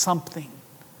has something.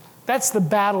 That's the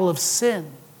battle of sin.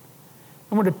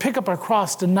 And we're to pick up our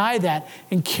cross, deny that,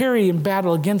 and carry and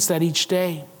battle against that each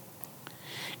day.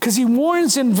 Because he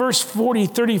warns in verse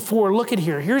 34, look at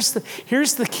here. Here's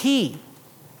the key.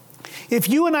 If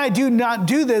you and I do not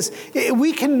do this,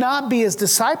 we cannot be his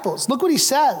disciples. Look what he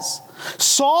says.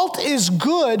 Salt is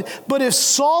good, but if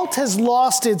salt has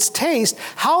lost its taste,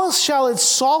 how shall its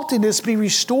saltiness be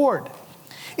restored?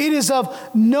 It is of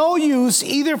no use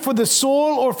either for the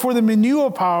soil or for the manure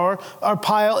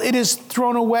pile. It is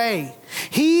thrown away.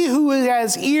 He who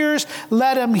has ears,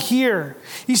 let him hear.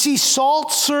 You see,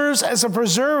 salt serves as a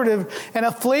preservative and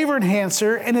a flavor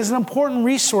enhancer and is an important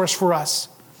resource for us.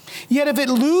 Yet if it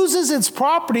loses its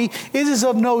property, it is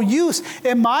of no use.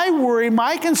 And my worry,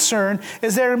 my concern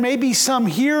is there may be some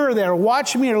here or there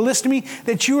watching me or listening to me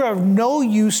that you are of no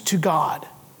use to God.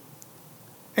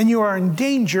 and you are in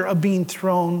danger of being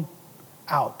thrown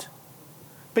out.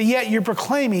 But yet you're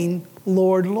proclaiming,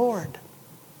 Lord, Lord.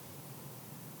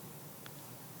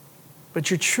 But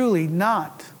you're truly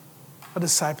not a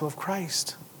disciple of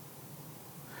Christ.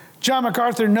 John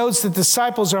MacArthur notes that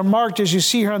disciples are marked, as you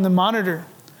see here on the monitor.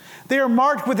 They are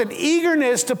marked with an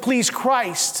eagerness to please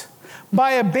Christ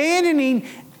by abandoning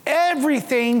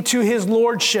everything to his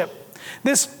lordship.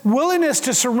 This willingness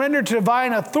to surrender to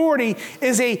divine authority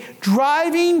is a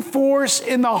driving force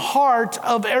in the heart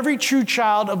of every true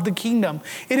child of the kingdom.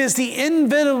 It is the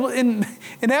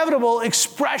inevitable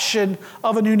expression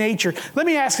of a new nature. Let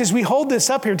me ask, as we hold this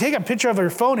up here, take a picture of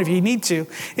your phone if you need to.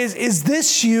 Is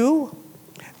this you?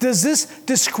 Does this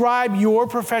describe your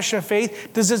profession of faith?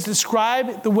 Does this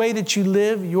describe the way that you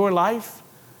live your life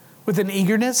with an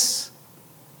eagerness?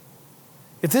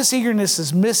 If this eagerness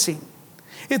is missing,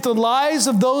 if the lives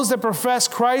of those that profess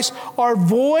Christ are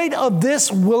void of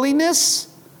this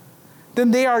willingness,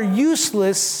 then they are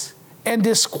useless and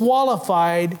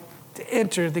disqualified to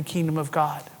enter the kingdom of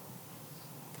God.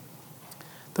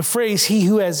 The phrase, he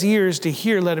who has ears to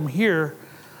hear, let him hear,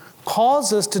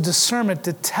 calls us to discernment,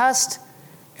 to test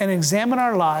and examine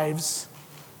our lives,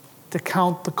 to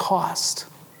count the cost.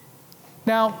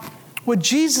 Now, what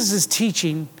Jesus is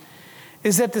teaching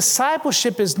is that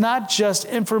discipleship is not just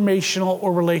informational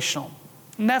or relational.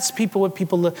 And that's what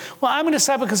people live. Well, I'm a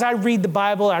disciple because I read the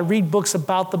Bible, I read books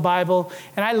about the Bible,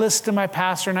 and I listen to my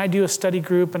pastor, and I do a study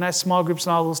group, and I have small groups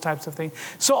and all those types of things.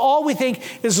 So all we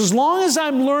think is as long as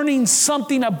I'm learning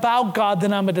something about God,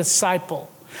 then I'm a disciple.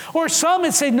 Or some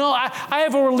would say, no, I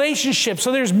have a relationship.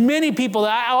 So there's many people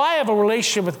that I have a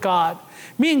relationship with God.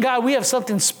 Me and God, we have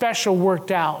something special worked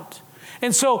out.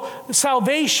 And so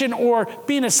salvation or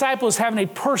being a disciple is having a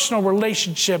personal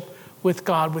relationship with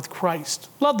God, with Christ.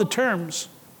 Love the terms.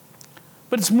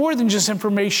 But it's more than just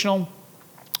informational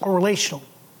or relational.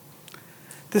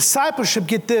 Discipleship,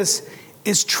 get this,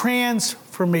 is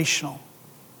transformational.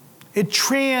 It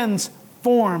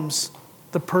transforms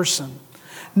the person.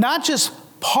 Not just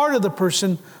part of the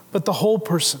person, but the whole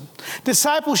person.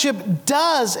 Discipleship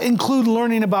does include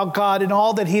learning about God and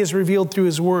all that he has revealed through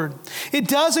his word. It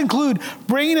does include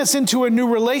bringing us into a new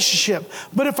relationship.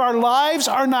 But if our lives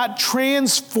are not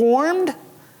transformed,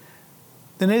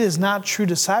 then it is not true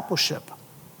discipleship.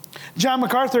 John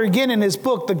MacArthur, again in his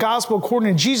book, The Gospel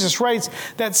According to Jesus, writes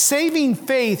that saving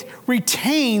faith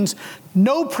retains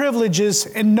no privileges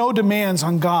and no demands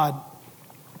on God.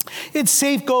 It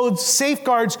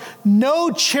safeguards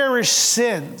no cherished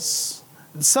sins.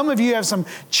 And some of you have some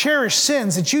cherished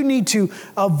sins that you need to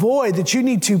avoid, that you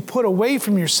need to put away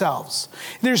from yourselves.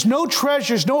 There's no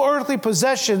treasures, no earthly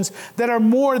possessions that are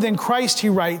more than Christ, he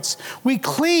writes. We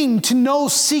cling to no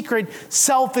secret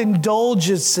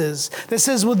self-indulgences that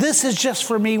says, well, this is just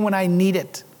for me when I need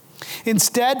it.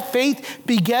 Instead, faith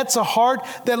begets a heart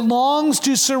that longs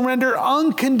to surrender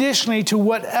unconditionally to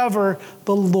whatever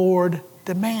the Lord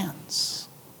demands.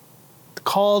 The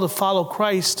call to follow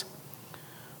Christ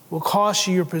will cost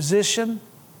you your position,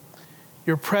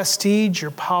 your prestige, your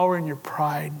power, and your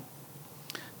pride.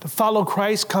 To follow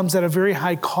Christ comes at a very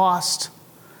high cost,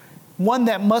 one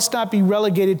that must not be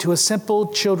relegated to a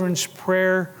simple children's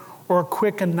prayer or a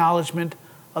quick acknowledgement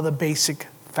of the basic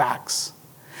facts.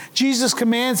 Jesus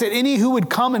commands that any who would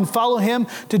come and follow him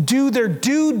to do their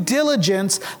due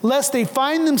diligence, lest they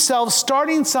find themselves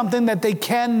starting something that they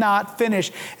cannot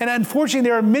finish. And unfortunately,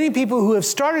 there are many people who have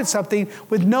started something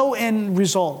with no end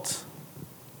result.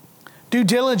 Due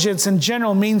diligence in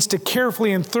general means to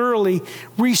carefully and thoroughly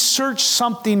research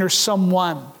something or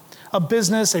someone, a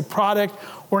business, a product,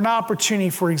 or an opportunity,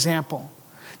 for example,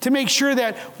 to make sure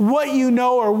that what you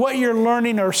know or what you're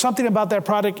learning or something about that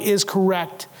product is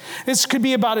correct. This could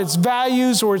be about its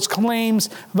values or its claims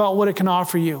about what it can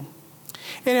offer you.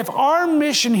 And if our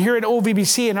mission here at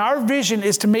OVBC and our vision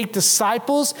is to make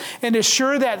disciples and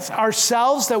assure that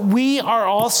ourselves that we are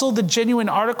also the genuine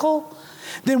article,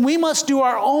 then we must do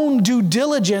our own due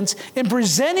diligence in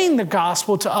presenting the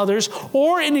gospel to others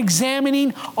or in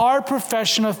examining our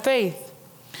profession of faith.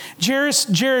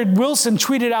 Jared Wilson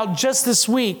tweeted out just this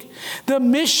week, the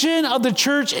mission of the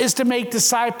church is to make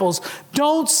disciples.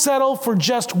 Don't settle for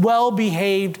just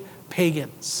well-behaved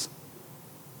pagans.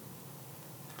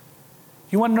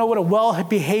 You want to know what a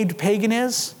well-behaved pagan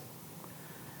is?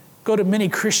 Go to many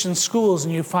Christian schools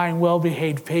and you find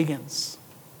well-behaved pagans.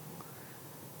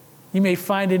 You may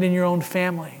find it in your own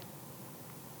family.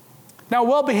 Now,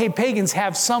 well-behaved pagans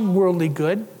have some worldly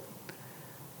good,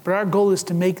 but our goal is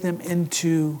to make them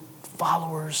into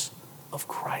followers of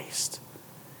Christ.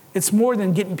 It's more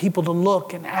than getting people to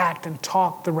look and act and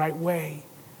talk the right way.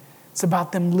 It's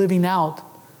about them living out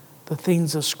the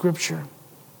things of Scripture.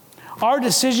 Our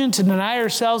decision to deny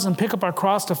ourselves and pick up our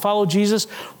cross to follow Jesus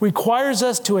requires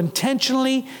us to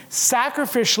intentionally,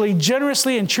 sacrificially,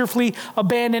 generously, and cheerfully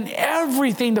abandon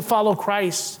everything to follow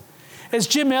Christ. As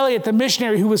Jim Elliot, the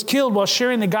missionary who was killed while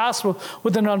sharing the gospel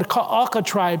with an Auca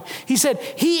tribe, he said,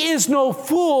 "He is no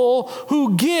fool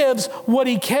who gives what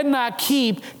he cannot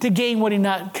keep to gain what he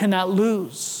cannot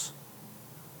lose."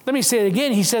 Let me say it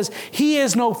again. He says, "He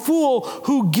is no fool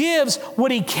who gives what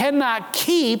he cannot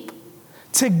keep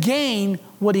to gain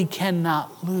what he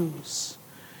cannot lose."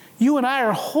 You and I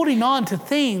are holding on to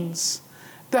things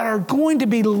that are going to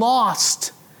be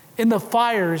lost in the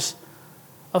fires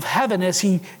of heaven as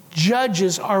he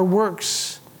judges our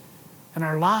works and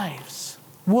our lives.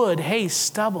 Wood, hay,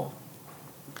 stubble.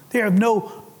 They have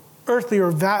no earthly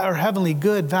or heavenly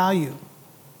good value.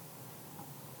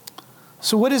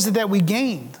 So what is it that we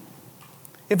gained?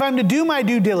 If I'm to do my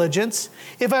due diligence,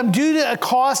 if I'm due to a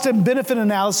cost and benefit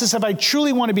analysis, if I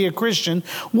truly want to be a Christian,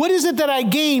 what is it that I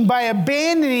gain by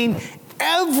abandoning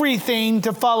everything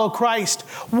to follow Christ?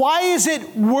 Why is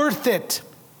it worth it?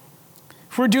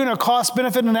 If we're doing a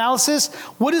cost-benefit analysis,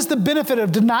 what is the benefit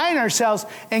of denying ourselves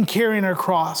and carrying our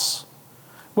cross?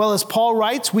 Well, as Paul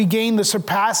writes, we gain the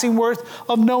surpassing worth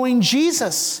of knowing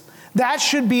Jesus. That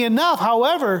should be enough.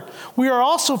 However, we are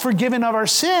also forgiven of our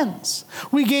sins.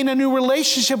 We gain a new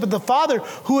relationship with the Father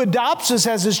who adopts us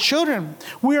as his children.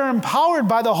 We are empowered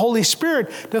by the Holy Spirit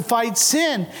to fight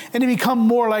sin and to become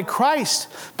more like Christ.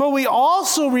 But we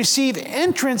also receive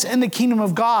entrance in the kingdom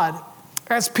of God.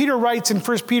 As Peter writes in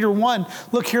 1 Peter 1,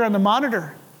 look here on the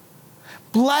monitor.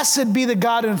 "Blessed be the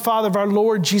God and Father of our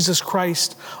Lord Jesus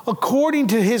Christ. According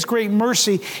to his great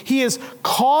mercy, he has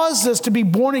caused us to be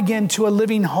born again to a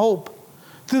living hope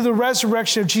through the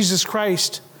resurrection of Jesus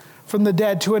Christ from the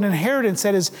dead, to an inheritance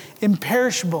that is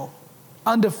imperishable,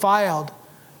 undefiled,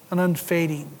 and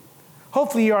unfading."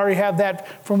 Hopefully you already have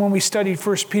that from when we studied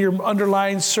 1 Peter,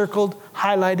 underlined, circled,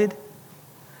 highlighted.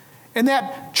 And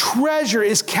that treasure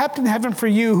is kept in heaven for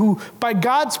you who by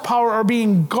God's power are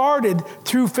being guarded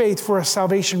through faith for a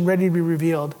salvation ready to be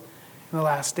revealed in the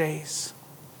last days.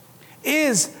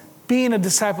 Is being a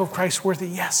disciple of Christ worth it?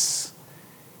 Yes,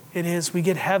 it is. We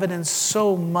get heaven and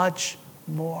so much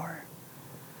more.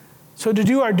 So to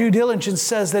do our due diligence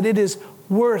says that it is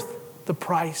worth the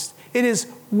price. It is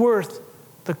worth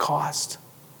the cost.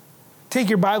 Take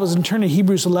your Bibles and turn to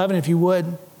Hebrews 11 if you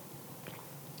would.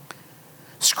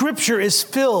 Scripture is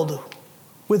filled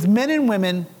with men and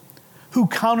women who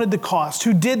counted the cost,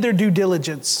 who did their due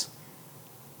diligence,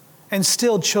 and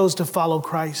still chose to follow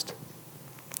Christ.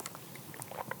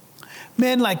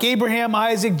 Men like Abraham,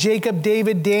 Isaac, Jacob,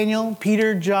 David, Daniel,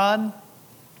 Peter, John,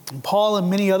 and Paul, and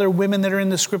many other women that are in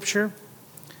the Scripture.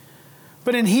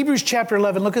 But in Hebrews chapter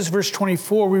 11, look at verse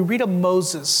 24, we read of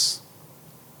Moses.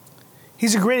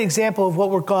 He's a great example of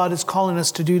what God is calling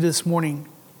us to do this morning.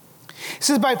 It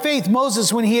says, by faith,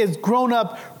 Moses, when he had grown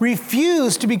up,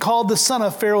 refused to be called the son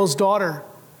of Pharaoh's daughter,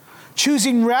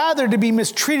 choosing rather to be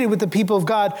mistreated with the people of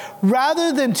God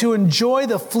rather than to enjoy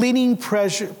the fleeting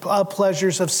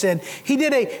pleasures of sin. He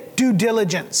did a due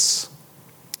diligence.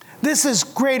 This is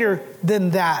greater than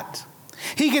that.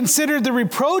 He considered the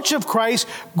reproach of Christ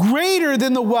greater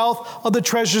than the wealth of the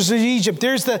treasures of Egypt.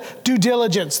 There's the due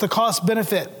diligence, the cost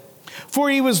benefit. For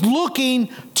he was looking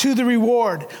to the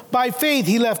reward. By faith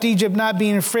he left Egypt, not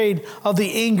being afraid of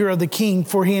the anger of the king,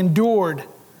 for he endured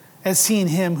as seeing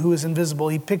him who is invisible.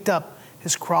 He picked up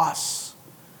his cross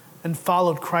and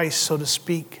followed Christ, so to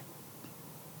speak.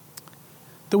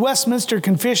 The Westminster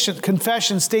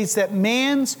Confession states that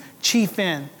man's chief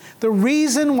end, the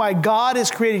reason why God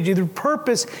has created you, the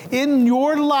purpose in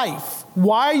your life,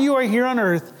 why you are here on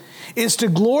earth, is to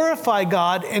glorify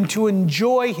God and to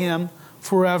enjoy him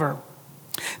forever.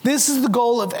 This is the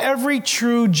goal of every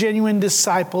true, genuine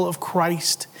disciple of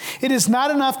Christ. It is not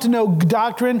enough to know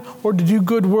doctrine or to do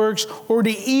good works or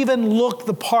to even look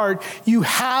the part. You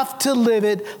have to live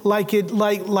it like it.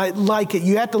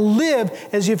 You have to live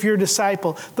as if you're a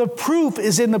disciple. The proof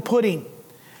is in the pudding.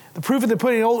 The proof of the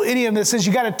pudding, an old idiom that says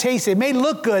you got to taste it. It may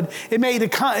look good. It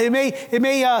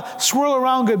may swirl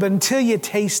around good, but until you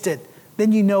taste it,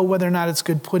 then you know whether or not it's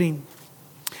good pudding.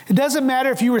 It doesn't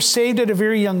matter if you were saved at a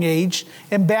very young age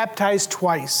and baptized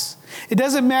twice. It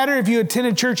doesn't matter if you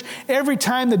attended church every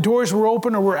time the doors were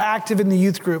open or were active in the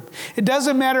youth group. It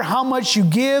doesn't matter how much you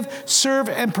give, serve,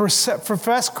 and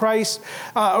profess Christ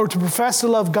or to profess to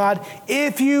love God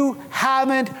if you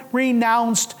haven't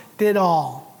renounced it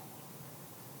all.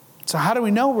 So how do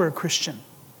we know we're a Christian?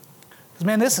 Because,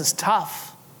 man, this is tough.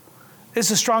 This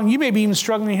is strong. You may be even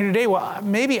struggling here today. Well,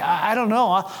 maybe, I don't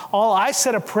know. I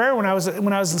said a prayer when I was in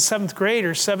 7th grade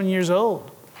or 7 years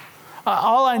old.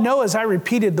 All I know is I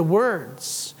repeated the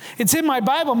words. It's in my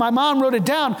Bible. My mom wrote it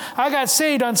down. I got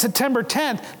saved on September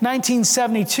 10th,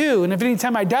 1972. And if any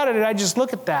time I doubted it, I just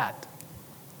look at that.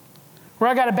 Where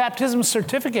I got a baptism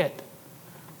certificate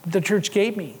that the church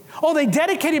gave me. Oh, they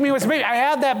dedicated me with a baby. I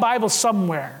have that Bible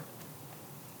somewhere.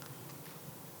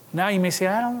 Now you may say,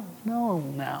 I don't know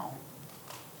now.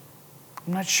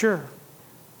 I'm not sure.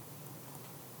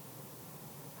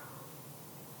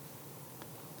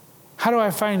 How do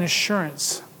I find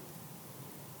assurance?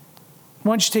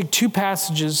 Why don't you take two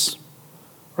passages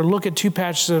or look at two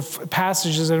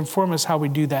passages that inform us how we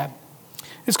do that.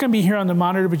 It's going to be here on the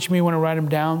monitor, but you may want to write them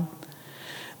down.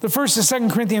 The first is 2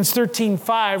 Corinthians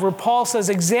 13:5, where Paul says,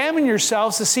 examine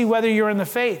yourselves to see whether you're in the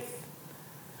faith.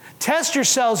 Test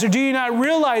yourselves, or do you not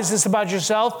realize this about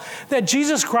yourself, that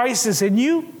Jesus Christ is in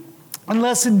you?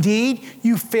 Unless indeed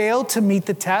you fail to meet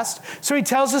the test. So he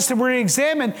tells us that we're to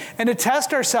examine and to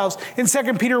test ourselves. In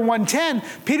 2 Peter 1:10,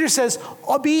 Peter says,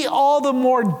 be all the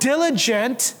more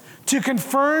diligent to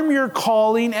confirm your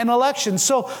calling and election.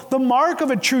 So the mark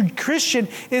of a true Christian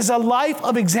is a life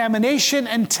of examination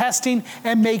and testing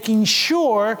and making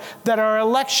sure that our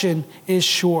election is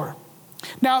sure.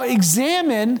 Now,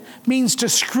 examine means to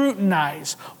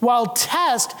scrutinize, while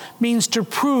test means to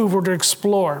prove or to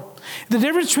explore. The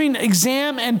difference between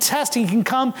exam and testing can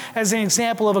come as an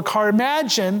example of a car.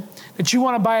 Imagine that you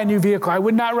want to buy a new vehicle. I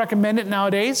would not recommend it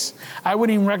nowadays. I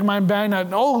wouldn't even recommend buying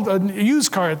a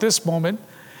used car at this moment.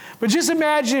 But just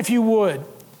imagine if you would,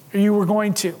 or you were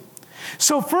going to.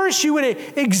 So first you would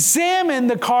examine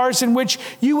the cars in which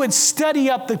you would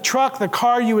study up the truck, the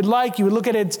car you would like. You would look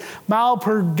at its mile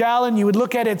per gallon. You would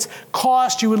look at its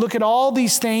cost. You would look at all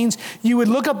these things. You would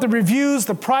look up the reviews,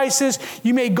 the prices.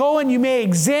 You may go and you may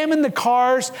examine the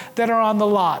cars that are on the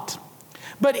lot.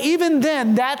 But even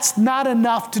then, that's not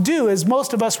enough to do, as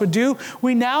most of us would do.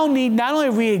 We now need, not only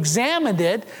have we examined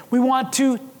it, we want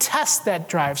to test that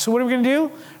drive. So what are we going to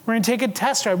do? We're going to take a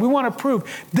test drive. We want to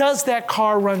prove, does that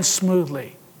car run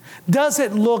smoothly? Does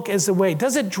it look as the way?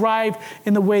 Does it drive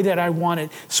in the way that I want it?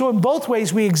 So in both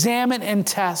ways, we examine and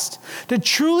test. To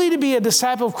truly be a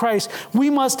disciple of Christ,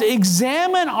 we must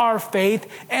examine our faith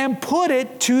and put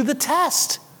it to the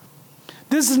test.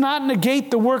 This does not negate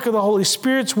the work of the Holy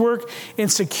Spirit's work in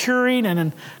securing and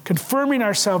in confirming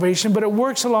our salvation, but it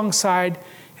works alongside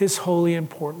His holy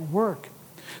important work.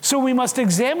 So we must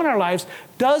examine our lives.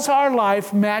 Does our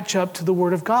life match up to the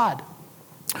Word of God?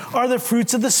 Are the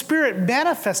fruits of the Spirit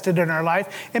manifested in our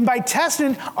life? And by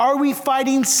testing, are we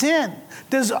fighting sin?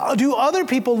 Do other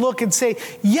people look and say,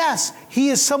 yes, he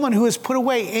is someone who has put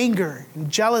away anger and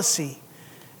jealousy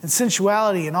and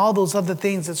sensuality and all those other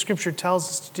things that Scripture tells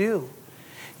us to do?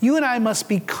 You and I must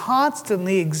be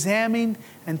constantly examining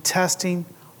and testing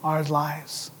our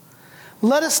lives.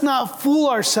 Let us not fool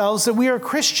ourselves that we are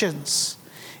Christians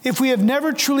if we have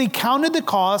never truly counted the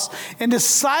cost and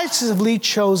decisively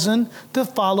chosen to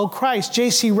follow Christ.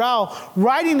 J.C. Ryle,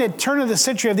 writing at the turn of the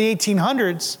century of the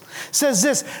 1800s, says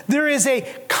this: there is a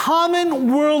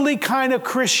common worldly kind of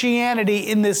Christianity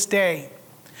in this day,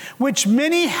 which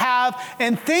many have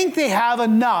and think they have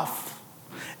enough.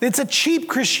 It's a cheap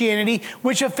Christianity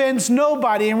which offends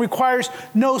nobody and requires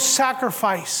no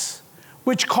sacrifice,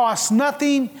 which costs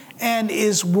nothing and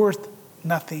is worth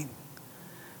nothing.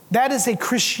 That is a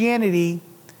Christianity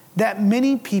that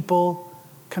many people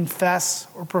confess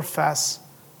or profess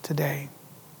today.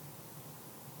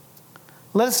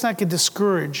 Let us not get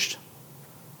discouraged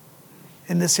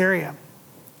in this area.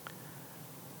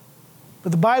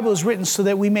 But the Bible is written so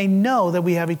that we may know that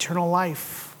we have eternal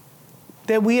life,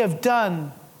 that we have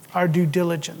done our due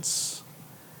diligence,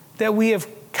 that we have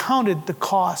counted the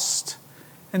cost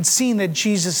and seen that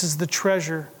Jesus is the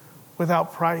treasure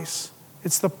without price.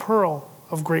 It's the pearl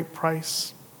of great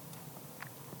price.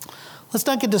 Let's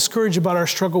not get discouraged about our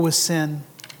struggle with sin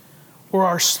or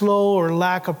our slow or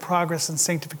lack of progress in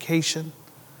sanctification.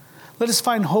 Let us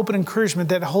find hope and encouragement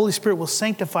that the Holy Spirit will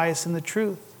sanctify us in the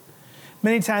truth.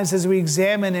 Many times as we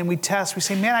examine and we test, we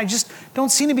say, man, I just don't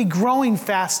seem to be growing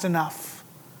fast enough.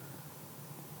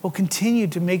 Well, continue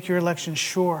to make your election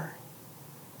sure.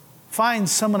 Find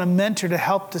someone, a mentor, to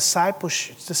help disciple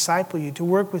you, to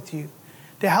work with you,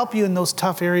 to help you in those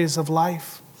tough areas of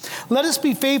life. Let us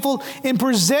be faithful in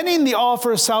presenting the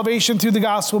offer of salvation through the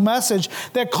gospel message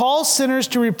that calls sinners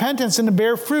to repentance and to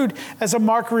bear fruit as a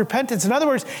mark of repentance. In other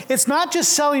words, it's not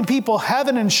just selling people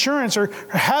heaven insurance or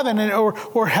heaven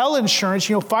or hell insurance,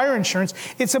 fire insurance.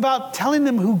 It's about telling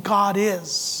them who God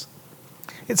is.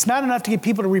 It's not enough to get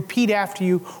people to repeat after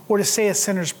you or to say a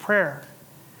sinner's prayer.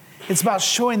 It's about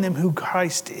showing them who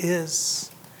Christ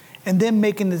is and then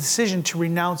making the decision to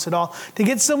renounce it all. To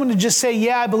get someone to just say,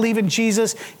 yeah, I believe in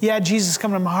Jesus. Yeah, Jesus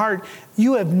come to my heart.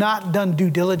 You have not done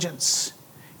due diligence.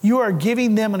 You are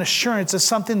giving them an assurance of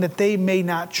something that they may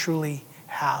not truly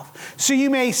have. So you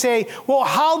may say, well,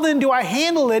 how then do I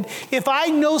handle it if I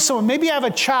know someone? Maybe I have a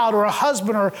child or a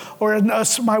husband or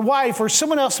my wife or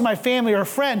someone else in my family or a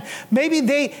friend. Maybe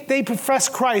they profess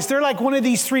Christ. They're like one of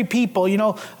these three people,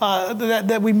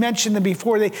 that we mentioned them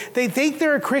before. They think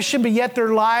they're a Christian, but yet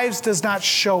their lives does not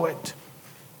show it.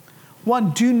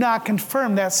 One, do not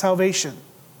confirm that salvation.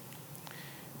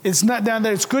 It's not down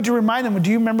there. It's good to remind them. Do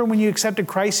you remember when you accepted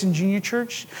Christ in junior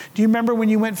church? Do you remember when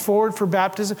you went forward for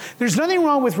baptism? There's nothing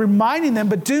wrong with reminding them,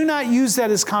 but do not use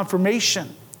that as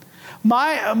confirmation.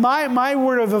 My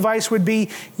word of advice would be,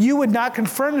 you would not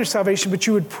confirm their salvation, but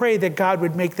you would pray that God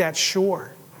would make that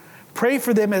sure. Pray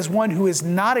for them as one who is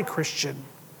not a Christian.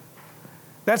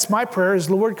 That's my prayer, is,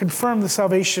 Lord, confirm the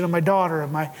salvation of my daughter,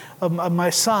 of my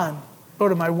son,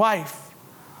 Lord, of my wife,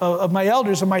 of my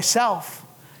elders, of myself.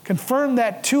 Confirm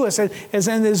that to us,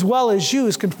 as well as you,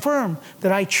 is confirm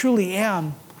that I truly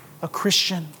am a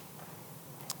Christian.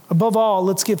 Above all,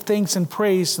 let's give thanks and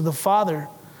praise to the Father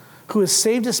who has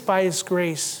saved us by His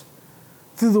grace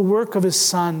through the work of His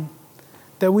Son,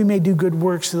 that we may do good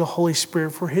works through the Holy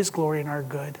Spirit for His glory and our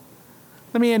good.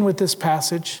 Let me end with this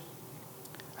passage.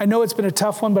 I know it's been a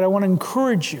tough one, but I want to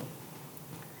encourage you. It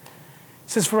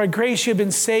says, for by grace you have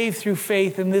been saved through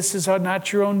faith, and this is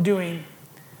not your own doing,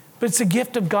 but it's a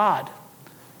gift of God,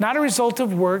 not a result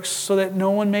of works, so that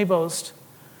no one may boast.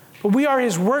 But we are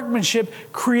His workmanship,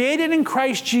 created in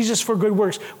Christ Jesus for good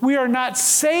works. We are not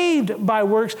saved by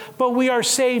works, but we are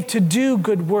saved to do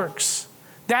good works.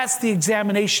 That's the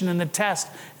examination and the test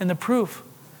and the proof,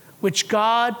 which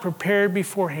God prepared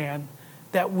beforehand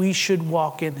that we should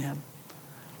walk in Him.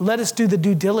 Let us do the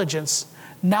due diligence,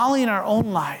 not only in our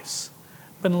own lives,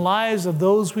 but in the lives of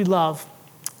those we love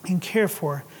and care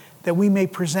for, that we may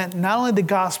present not only the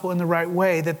gospel in the right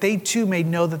way, that they too may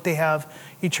know that they have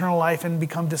eternal life and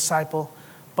become disciple,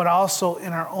 but also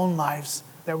in our own lives,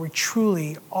 that we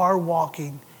truly are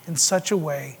walking in such a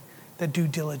way that due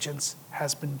diligence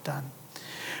has been done.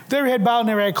 With every head bowed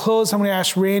and every eye closed, I'm going to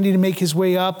ask Randy to make his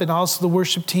way up, and also the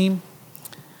worship team.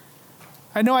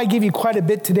 I know I gave you quite a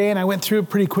bit today, and I went through it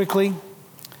pretty quickly. Well,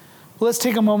 let's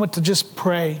take a moment to just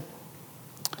pray,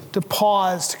 to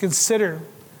pause, to consider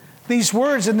these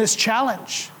words and this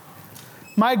challenge.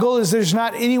 My goal is there's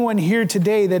not anyone here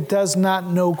today that does not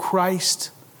know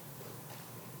Christ.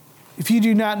 If you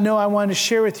do not know, I want to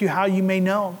share with you how you may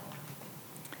know.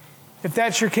 If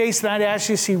that's your case, then I'd ask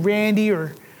you to see Randy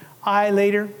or I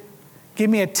later. Give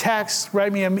me a text,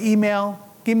 write me an email,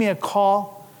 give me a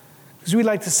call, because we'd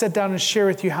like to sit down and share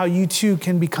with you how you too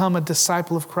can become a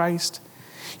disciple of Christ.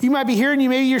 You might be here and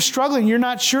maybe you're struggling. You're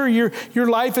not sure. Your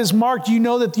life is marked. You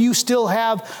know that you still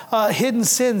have hidden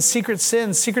sins,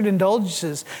 secret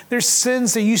indulgences. There's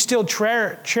sins that you still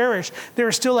cherish. There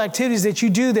are still activities that you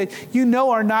do that you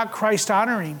know are not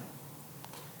Christ-honoring.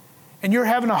 And you're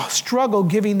having a struggle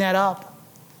giving that up.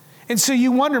 And so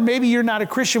you wonder, maybe you're not a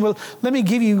Christian. Well, let me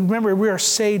give you, remember, we are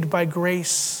saved by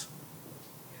grace.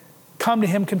 Come to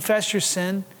Him, confess your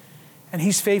sin, and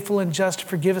He's faithful and just to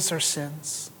forgive us our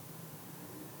sins.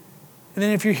 And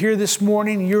then if you're here this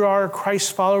morning, you are a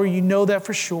Christ follower, you know that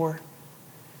for sure.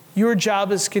 Your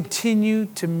job is to continue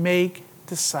to make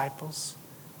disciples.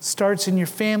 It starts in your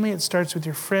family, it starts with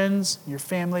your friends, your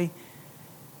family,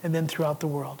 and then throughout the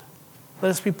world.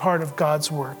 Let us be part of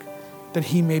God's work, that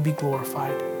He may be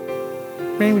glorified.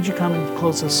 Randy, would you come and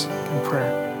close us in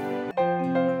prayer?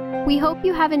 We hope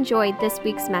you have enjoyed this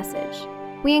week's message.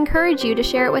 We encourage you to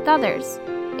share it with others.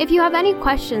 If you have any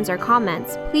questions or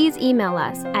comments, please email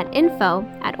us at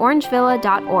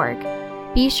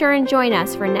info@orangevilla.org. Be sure and join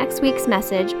us for next week's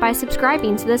message by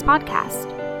subscribing to this podcast.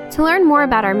 To learn more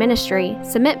about our ministry,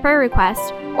 submit prayer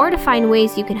requests, or to find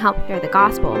ways you can help share the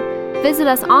gospel, visit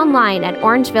us online at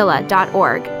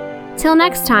orangevilla.org. Till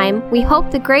next time, we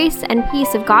hope the grace and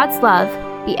peace of God's love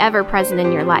be ever present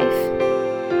in your life.